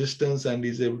more resistance and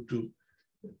is able to,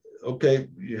 okay,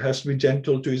 he has to be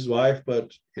gentle to his wife,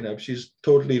 but if she's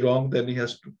totally wrong, then he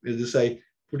has to, as I say,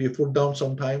 put your foot down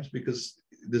sometimes, because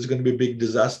there's going to be a big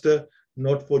disaster,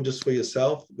 not just for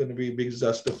yourself, going to be a big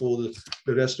disaster for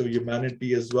the rest of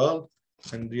humanity as well.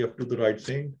 And you have to do the right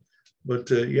thing.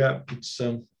 But yeah, it's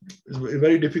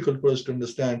very difficult for us to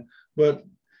understand. But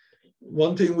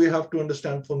one thing we have to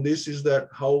understand from this is that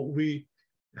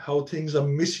how things are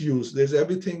misused.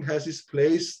 Everything has its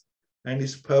place and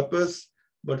its purpose,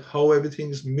 but how everything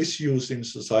is misused in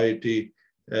society.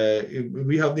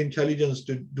 We have the intelligence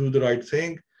to do the right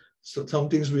thing. So some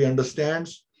things we understand.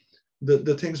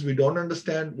 The things we don't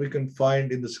understand, we can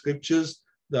find in the scriptures,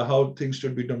 how things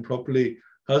should be done properly.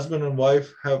 Husband and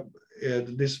wife have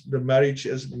the marriage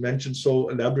is mentioned so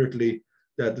elaborately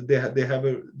that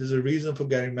there's a reason for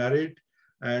getting married,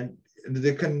 and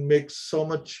they can make so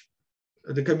much.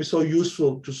 They can be so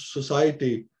useful to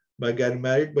society by getting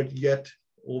married, but yet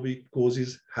all it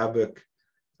causes havoc.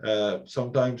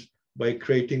 Sometimes by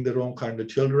creating the wrong kind of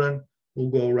children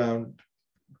who go around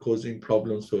causing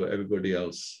problems for everybody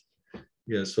else.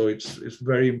 Yeah, so it's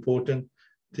very important.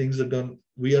 Things are done.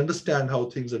 We understand how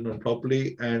things are done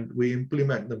properly, and we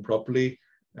implement them properly,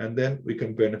 and then we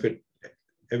can benefit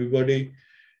everybody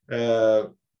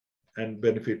and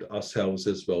benefit ourselves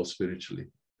as well spiritually.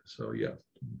 So yeah,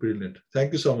 brilliant.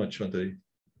 Thank you so much, Mataji.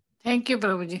 Thank you,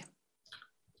 Prabhuji.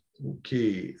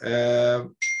 Okay,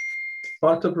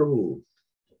 Partha Prabhu.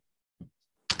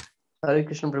 Hare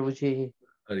Krishna Prabhuji.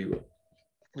 Haribo.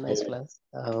 Nice class.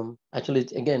 Actually,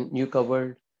 again, you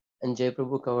covered and Jay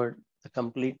Prabhu covered the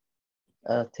complete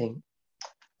thing.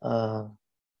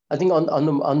 I think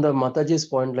on the Mataji's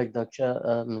point, like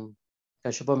Daksha,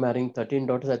 Kashyapa marrying 13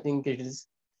 daughters, I think it is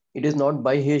not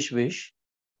by his wish.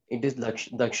 It is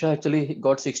Daksha actually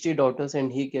got 60 daughters,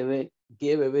 and he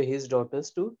gave away his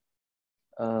daughters to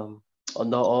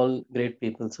all great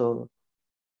people. So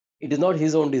it is not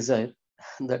his own desire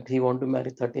that he want to marry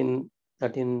 13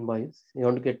 wives. He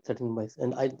want to get 13 wives,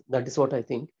 and that is what I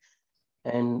think.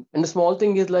 And the small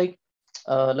thing is like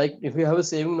if you have a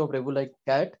saving of Prabhu, like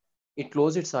cat, it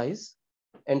closes its eyes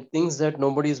and thinks that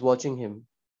nobody is watching him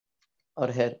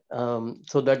or her.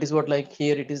 So that is what, like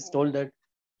here it is told that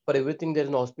for everything there is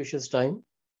an auspicious time.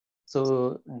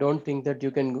 So don't think that you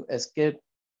can escape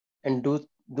and do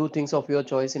things of your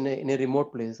choice in a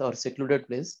remote place or secluded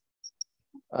place.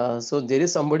 So there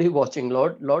is somebody watching.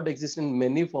 Lord exists in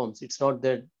many forms. It's not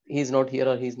that he's not here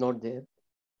or he's not there.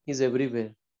 He's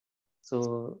everywhere.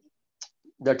 So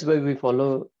that's why we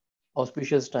follow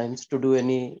auspicious times to do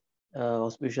any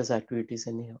auspicious activities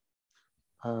anyhow.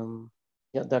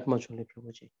 Yeah, that much only,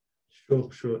 Prabhuji.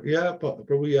 Sure. Yeah,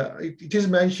 Prabhu, yeah. It is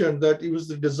mentioned that it was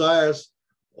the desires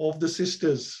of the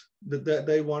sisters that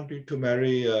they wanted to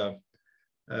marry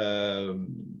Lord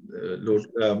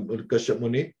Kashyap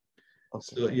Muni.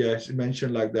 Okay. So yeah, it's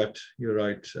mentioned like that. You're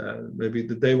right. Maybe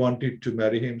they wanted to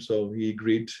marry him, so he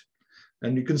agreed.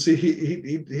 And you can see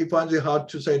he finds it hard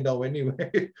to say no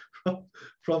anyway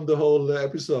from the whole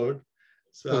episode.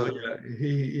 So yeah,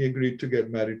 he agreed to get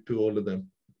married to all of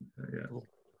them. Yeah.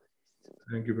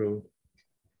 Thank you, Prabhu.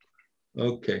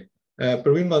 Okay.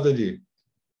 Praveen Mataji.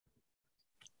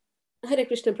 Hare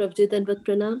Krishna Prabhuji, Danvat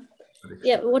Pranam.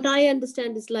 Yeah, what I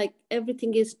understand is like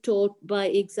everything is taught by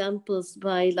examples,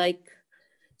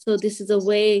 so this is a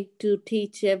way to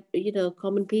teach,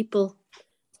 common people.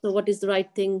 So what is the right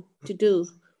thing to do?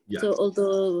 Yeah. So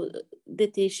although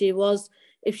Diti,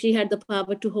 if she had the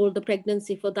power to hold the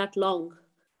pregnancy for that long,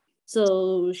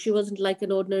 so she wasn't like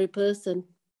an ordinary person,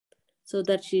 so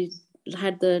that she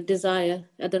had the desire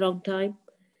at the wrong time.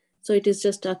 So it is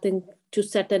just, I think, to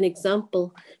set an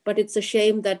example. But it's a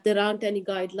shame that there aren't any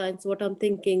guidelines, what I'm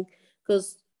thinking,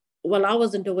 because, well, I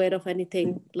wasn't aware of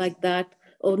anything like that,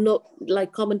 or no,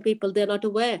 like common people, they're not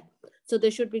aware. So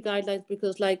there should be guidelines,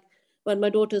 because like when my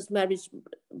daughter's marriage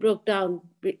broke down,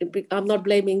 I'm not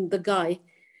blaming the guy,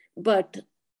 but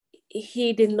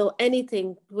he didn't know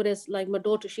anything. Whereas like my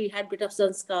daughter, she had a bit of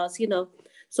sanskars, you know.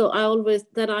 So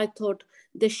I thought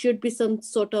there should be some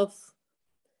sort of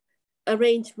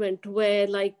arrangement where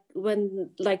like when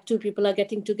like two people are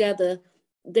getting together,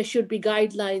 there should be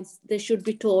guidelines, they should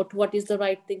be taught what is the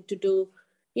right thing to do,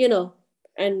 you know,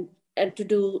 and to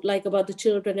do like about the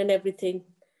children and everything.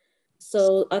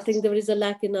 So I think there is a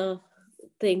lack in a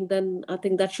thing, then I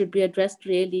think that should be addressed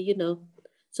really, you know.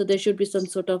 So there should be some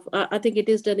sort of, I think it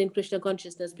is done in Krishna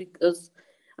consciousness, because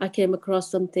I came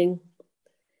across something.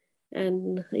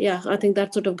 And yeah, I think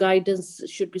that sort of guidance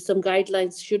should be, some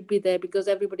guidelines should be there, because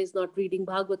everybody's not reading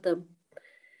Bhagavatam.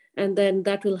 And then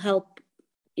that will help,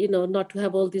 you know, not to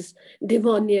have all these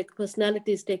demoniac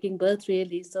personalities taking birth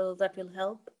really. So that will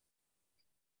help.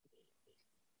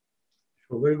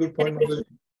 So very good point, Mataji.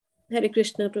 Hare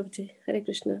Krishna, Prabhuji. Hare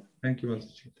Krishna. Thank you,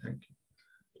 Mataji. Thank you.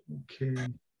 Okay.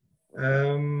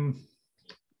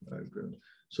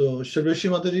 So Sharveshi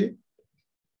Mataji.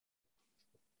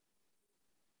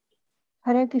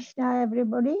 Hare Krishna,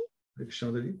 everybody. Hare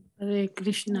Krishna Mataji. Hare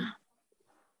Krishna.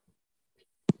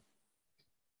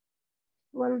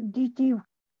 Well, Diti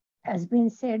has been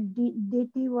said.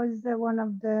 Diti was one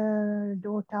of the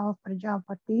daughter of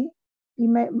Prajapati.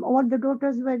 All the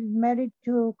daughters were married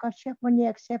to Kashyap Muni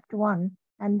except one,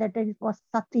 and that it was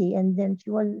Sati, and then she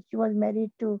was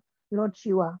married to Lord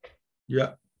Shiva.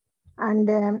 Yeah. And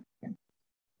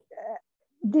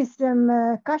this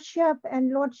Kashyap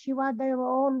and Lord Shiva, they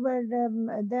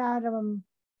are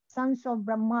sons of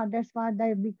Brahma. That's why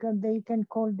they can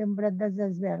call them brothers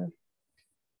as well.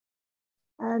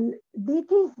 And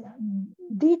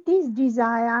Diti's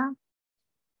desire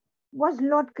was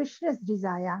Lord Krishna's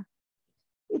desire.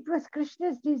 It was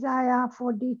Krishna's desire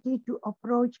for Diti to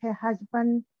approach her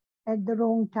husband at the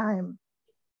wrong time.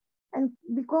 And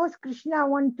because Krishna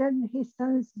wanted his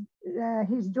sons,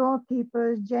 his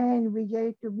doorkeepers, Jay and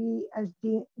Vijay, to be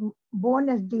born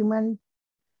as demons,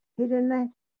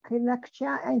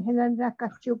 Hiranyaksha and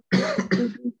Hiranyakashipu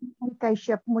and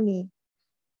Kashyap Muni.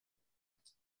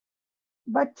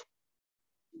 But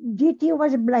Diti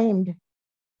was blamed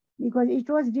because it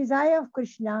was desire of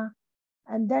Krishna,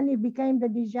 and then it became the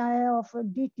desire of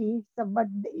Diti. So, but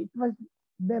it was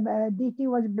Diti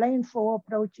was blamed for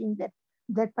approaching that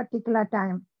particular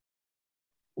time.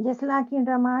 Just like in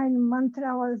Ramayana,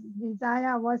 mantra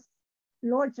desire was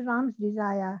Lord Ram's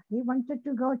desire. He wanted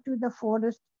to go to the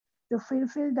forest to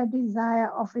fulfill the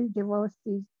desire of his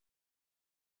devotees.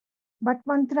 But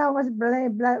mantra was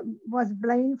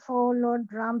blamed for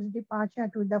Lord Ram's departure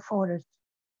to the forest.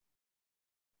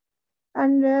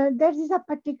 And there is a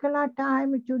particular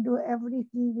time to do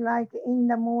everything, like in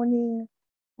the morning,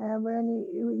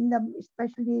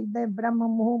 especially the Brahma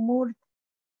Muhurt.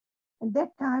 And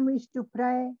that time is to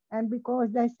pray, and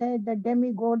because they say the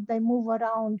demigod, they move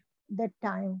around that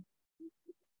time.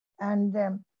 And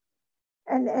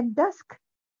at dusk,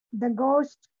 the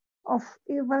ghost of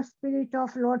evil spirit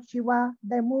of Lord Shiva,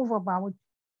 they move about.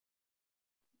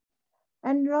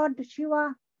 And Lord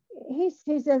Shiva, he's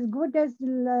as good as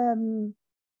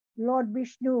Lord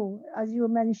Vishnu, as you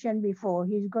mentioned before.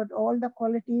 He's got all the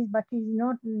qualities, but he's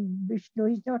not Vishnu.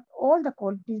 He's not all the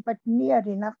qualities, but near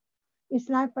enough. It's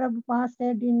like Prabhupada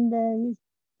said in his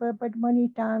purport many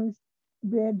times,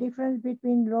 the difference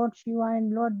between Lord Shiva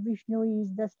and Lord Vishnu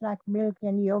is just like milk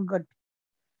and yogurt.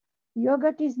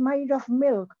 Yogurt is made of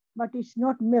milk, but it's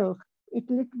not milk. It's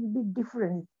a little bit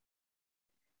different.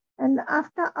 And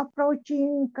after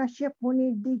approaching Kashyap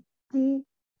Muni, Diti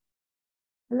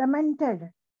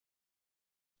lamented.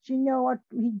 She knew what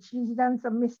she's done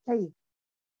some mistake.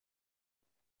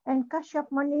 And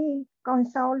Kashyap Muni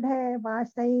consoled her by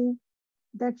saying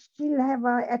that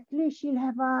at least she'll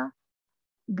have a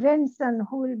grandson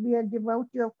who will be a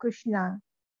devotee of Krishna.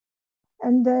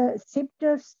 And the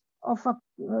symptoms of a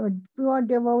pure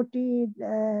devotee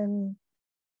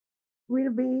will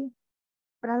be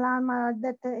Prahlad Maharaj,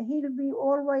 that he'll be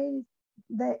always,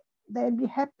 they'll be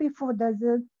happy for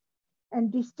others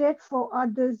and distressed for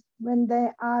others when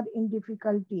they are in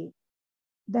difficulty.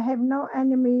 They have no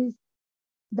enemies.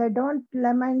 They don't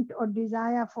lament or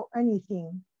desire for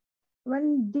anything.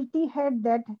 When Diti had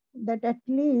that at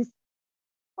least,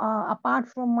 apart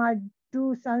from my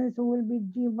two sons who will be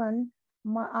given,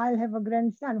 I'll have a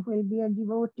grandson who will be a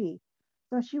devotee.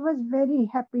 So she was very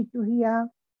happy to hear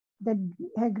that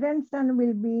her grandson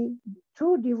will be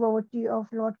true devotee of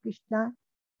Lord Krishna,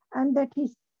 and that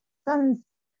his sons,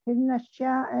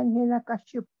 Hiranyashiya and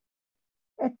Hiranyakashipu,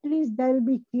 at least they'll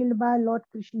be killed by Lord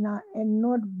Krishna and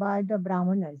not by the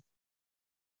Brahmanas.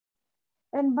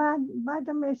 And by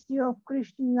the mercy of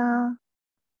Krishna,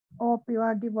 or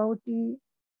pure devotee,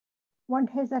 one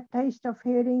has a taste of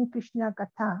hearing Krishna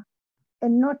Katha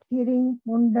and not hearing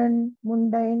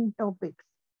mundane topics.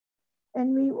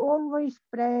 And we always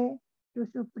pray to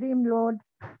Supreme Lord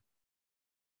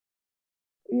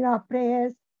in our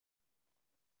prayers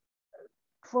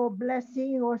for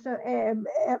blessing, also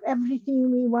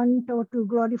everything we want to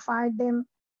glorify them.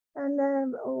 And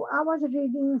I was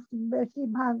reading Sri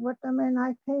Bhagavatam and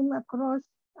I came across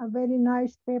a very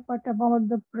nice paper about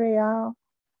the prayer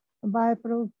by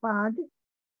Prabhupada.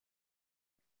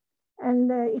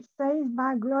 And it says,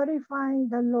 by glorifying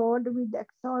the Lord with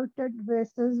exalted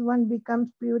verses, one becomes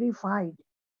purified.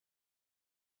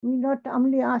 We're not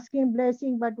only asking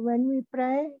blessing, but when we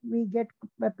pray, we get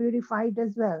purified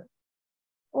as well.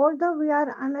 Although we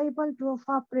are unable to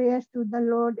offer prayers to the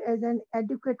Lord as an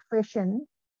adequate fashion,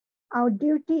 our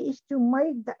duty is to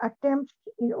make the attempts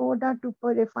in order to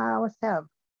purify ourselves.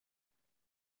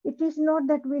 It is not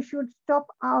that we should stop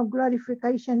our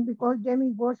glorification because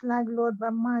demigods like Lord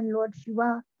Brahma and Lord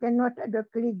Shiva cannot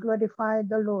adequately glorify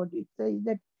the Lord. It says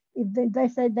that if they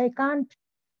say they can't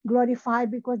glorify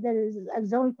because there is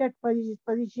exalted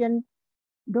position,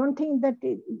 don't think that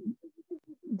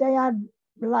they are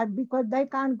like, because they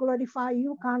can't glorify,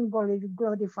 you can't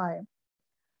glorify.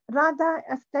 Rather,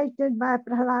 as stated by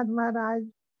Prahlad Maharaj,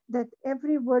 that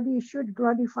everybody should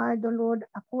glorify the Lord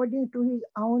according to his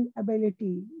own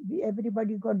ability.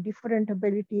 Everybody got different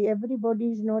ability.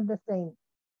 Everybody is not the same.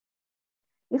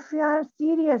 If we are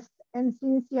serious and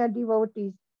sincere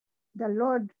devotees, the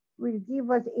Lord will give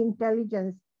us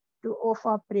intelligence to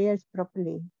offer prayers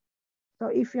properly. So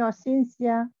if you are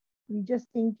sincere, you're just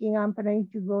thinking, I'm praying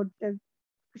to God,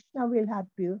 Krishna will help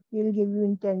you. He'll give you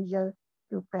intelligence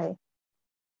to pray.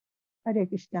 Hare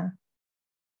Krishna.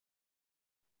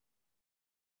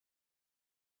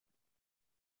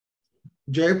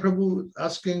 Jai Prabhu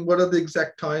asking, what are the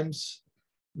exact times?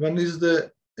 When is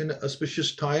the in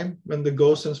auspicious time when the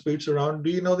ghosts and spirits are around? Do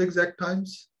you know the exact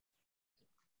times?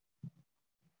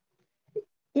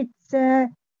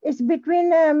 It's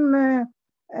between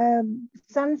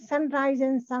sunrise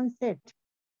and sunset.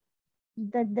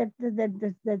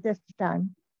 That's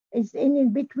time. It's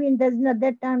in between. There's not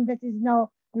that time. That is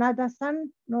neither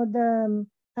sun nor the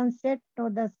sunset nor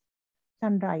the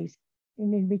sunrise.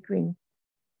 In between.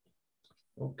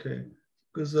 Okay,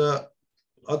 because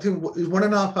I think it's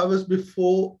 1.5 hours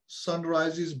before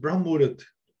sunrise is Brahmurat.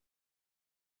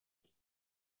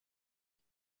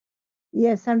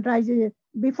 Yes, sunrise is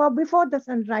before the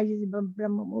sunrise is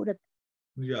Brahmurat.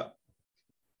 Yeah.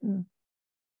 Mm.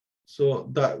 So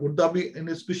that would that be an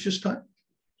auspicious time?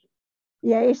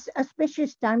 Yeah, it's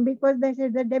auspicious time because they say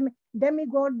the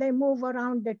demigod, they move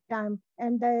around that time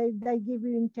and they give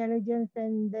you intelligence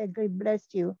and they bless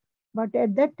you. But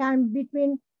at that time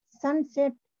between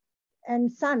sunset and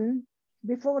sun,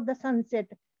 before the sunset,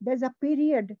 there's a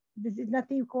period. This is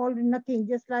nothing called nothing,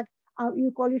 just like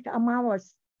you call it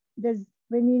Amawas. When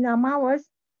in Amawas,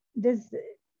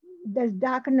 there's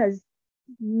darkness,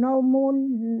 no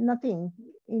moon, nothing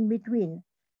in between.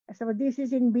 So this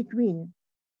is in between.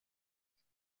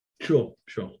 Sure.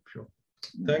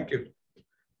 Thank you,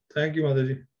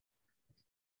 Mataji.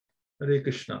 Hare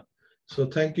Krishna. So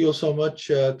thank you all so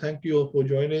much. Thank you all for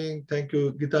joining. Thank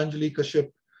you, Gitanjali Kashyap.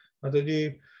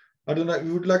 Mataji, I don't know if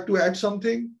you would like to add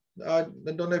something. I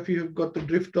don't know if you've got the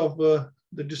drift of the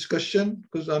discussion,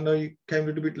 because I know you came a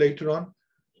little bit later on.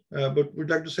 But would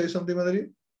you like to say something,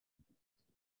 Mataji?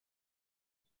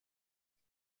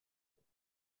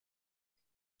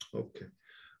 Okay.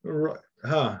 Right.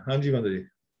 Hanji Mataji.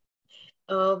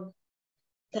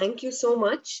 Thank you so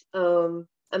much.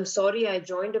 I'm sorry I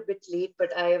joined a bit late,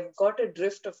 but I have got a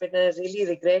drift of it and I really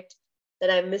regret that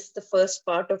I missed the first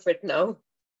part of it now.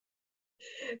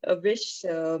 I wish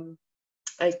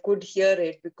I could hear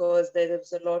it because there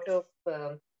was a lot of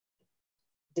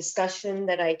discussion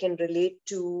that I can relate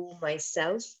to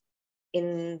myself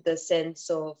in the sense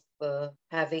of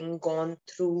having gone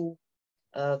through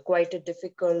quite a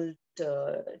difficult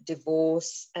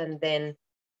divorce and then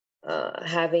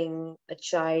having a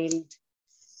child,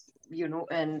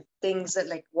 and things that,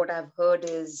 like, what I've heard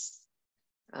is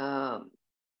I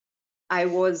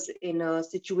was in a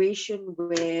situation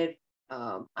where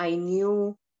I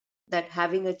knew that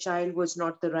having a child was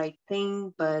not the right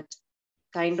thing, but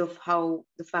kind of how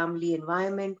the family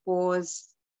environment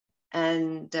was.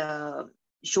 And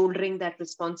shouldering that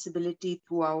responsibility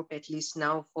throughout, at least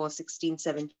now for 16,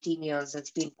 17 years,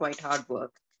 has been quite hard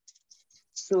work.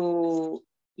 So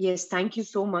yes, thank you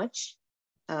so much.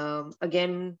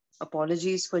 Again,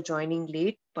 apologies for joining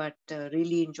late, but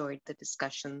really enjoyed the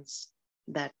discussions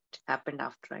that happened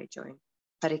after I joined.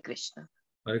 Hare Krishna.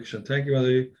 Hare Krishna. Thank you,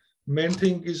 Madhuri. Main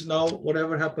thing is now,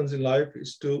 whatever happens in life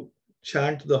is to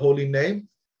chant the holy name,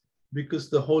 because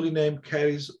the holy name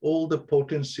carries all the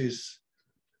potencies.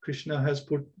 Krishna has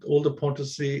put all the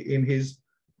potency in his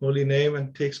holy name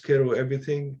and takes care of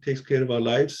everything, takes care of our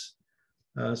lives.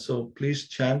 So please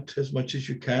chant as much as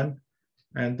you can,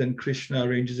 and then Krishna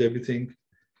arranges everything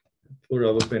for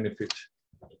our benefit.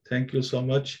 Thank you so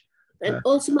much. And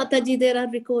also, Mataji, there are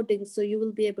recordings, so you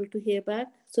will be able to hear back.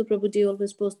 So Prabhuji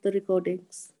always posts the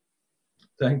recordings.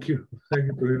 Thank you. Thank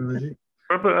you, Prabhuji.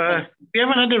 But we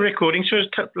haven't had the recordings for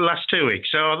the last 2 weeks,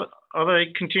 so are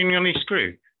they continuing on this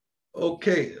group?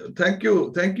 Okay, thank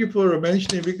you. Thank you for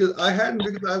mentioning, because I hadn't,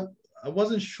 because I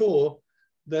wasn't sure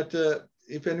that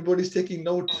if anybody's taking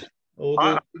note or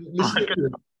they're listening to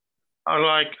it.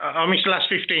 I missed the last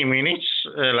 15 minutes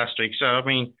last week, so I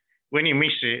mean, when you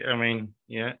miss it, I mean,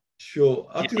 yeah. Sure.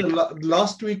 I think the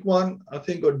last week one, I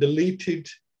think, got deleted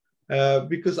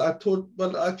because I thought,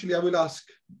 well, actually, I will ask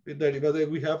that whether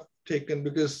we have taken,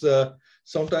 because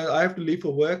sometimes I have to leave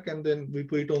for work and then we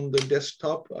put it on the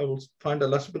desktop. I will find the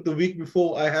last, but the week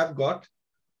before I have got,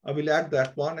 I will add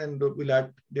that one, and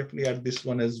we'll definitely add this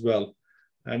one as well.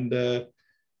 And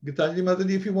Gitanjali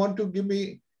Mataji, if you want to give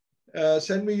me,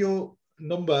 send me your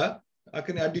number, I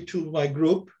can add it to my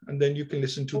group, and then you can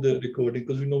listen to the recording,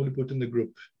 because we normally put in the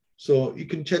group. So you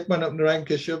can check my Narayan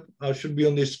Keshav. I should be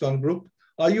on the ISKCON group.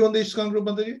 Are you on the ISKCON group,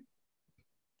 Mataji?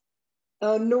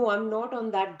 No, I'm not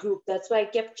on that group. That's why I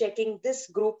kept checking this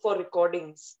group for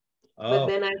recordings. Oh. But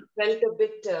then I felt a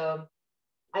bit,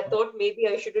 I thought maybe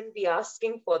I shouldn't be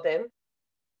asking for them.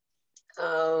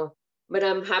 But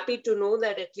I'm happy to know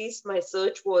that at least my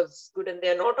search was good and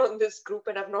they're not on this group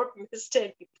and I've not missed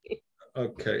anything.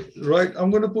 Okay, right.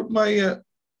 I'm going to put my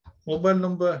mobile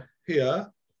number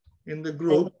here in the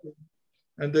group,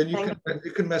 and then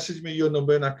you can message me your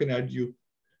number and I can add you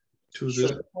to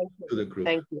the group.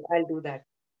 Thank you. I'll do that.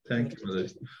 Thank you.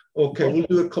 Okay, we'll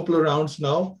do a couple of rounds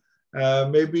now.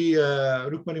 Maybe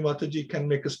Rukmani Mataji can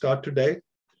make a start today,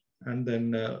 and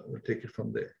then we'll take it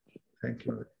from there. Thank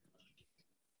you.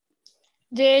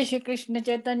 Jai Shri Krishna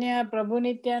Chaitanya Prabhu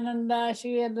Nityananda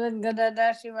Shri Advaita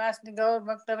Gadadhar श्रीवासदि Gaur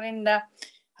भक्तवृंदा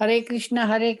Hare Krishna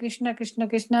Krishna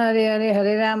Krishna Hare Hare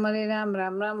Hare Ram Ram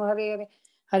Ram Hare Hare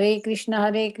Hare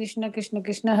Krishna Krishna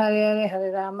Krishna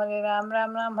Hare Ram Ram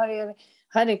Ram Hare Hare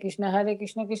Hare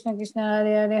Krishna Krishna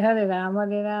Hare Hare Ram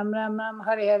Ram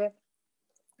Hare Hare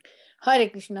Hare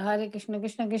Krishna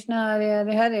Krishna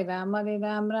Hare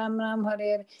Ram Ram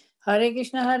Hare Hare Hare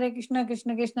Krishna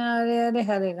Krishna Hare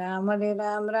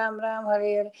Ram Ram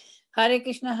Hare Hare Hare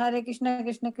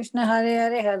Krishna Krishna Hare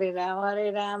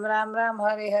Ram Ram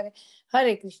Hare Hare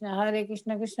Hare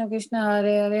Krishna Krishna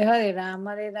Hare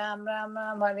Ram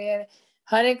Ram Hare Hare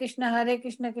Hare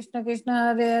Krishna Krishna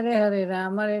Hare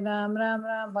Ram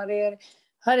Ram Hare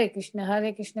Hare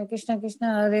Hare Krishna Krishna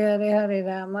Hare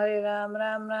Ram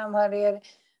Ram Hare Hare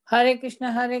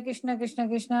Hare Krishna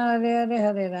Krishna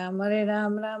Hare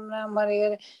Ram Ram Hare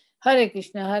Hare Hare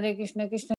Krishna Krishna Krishna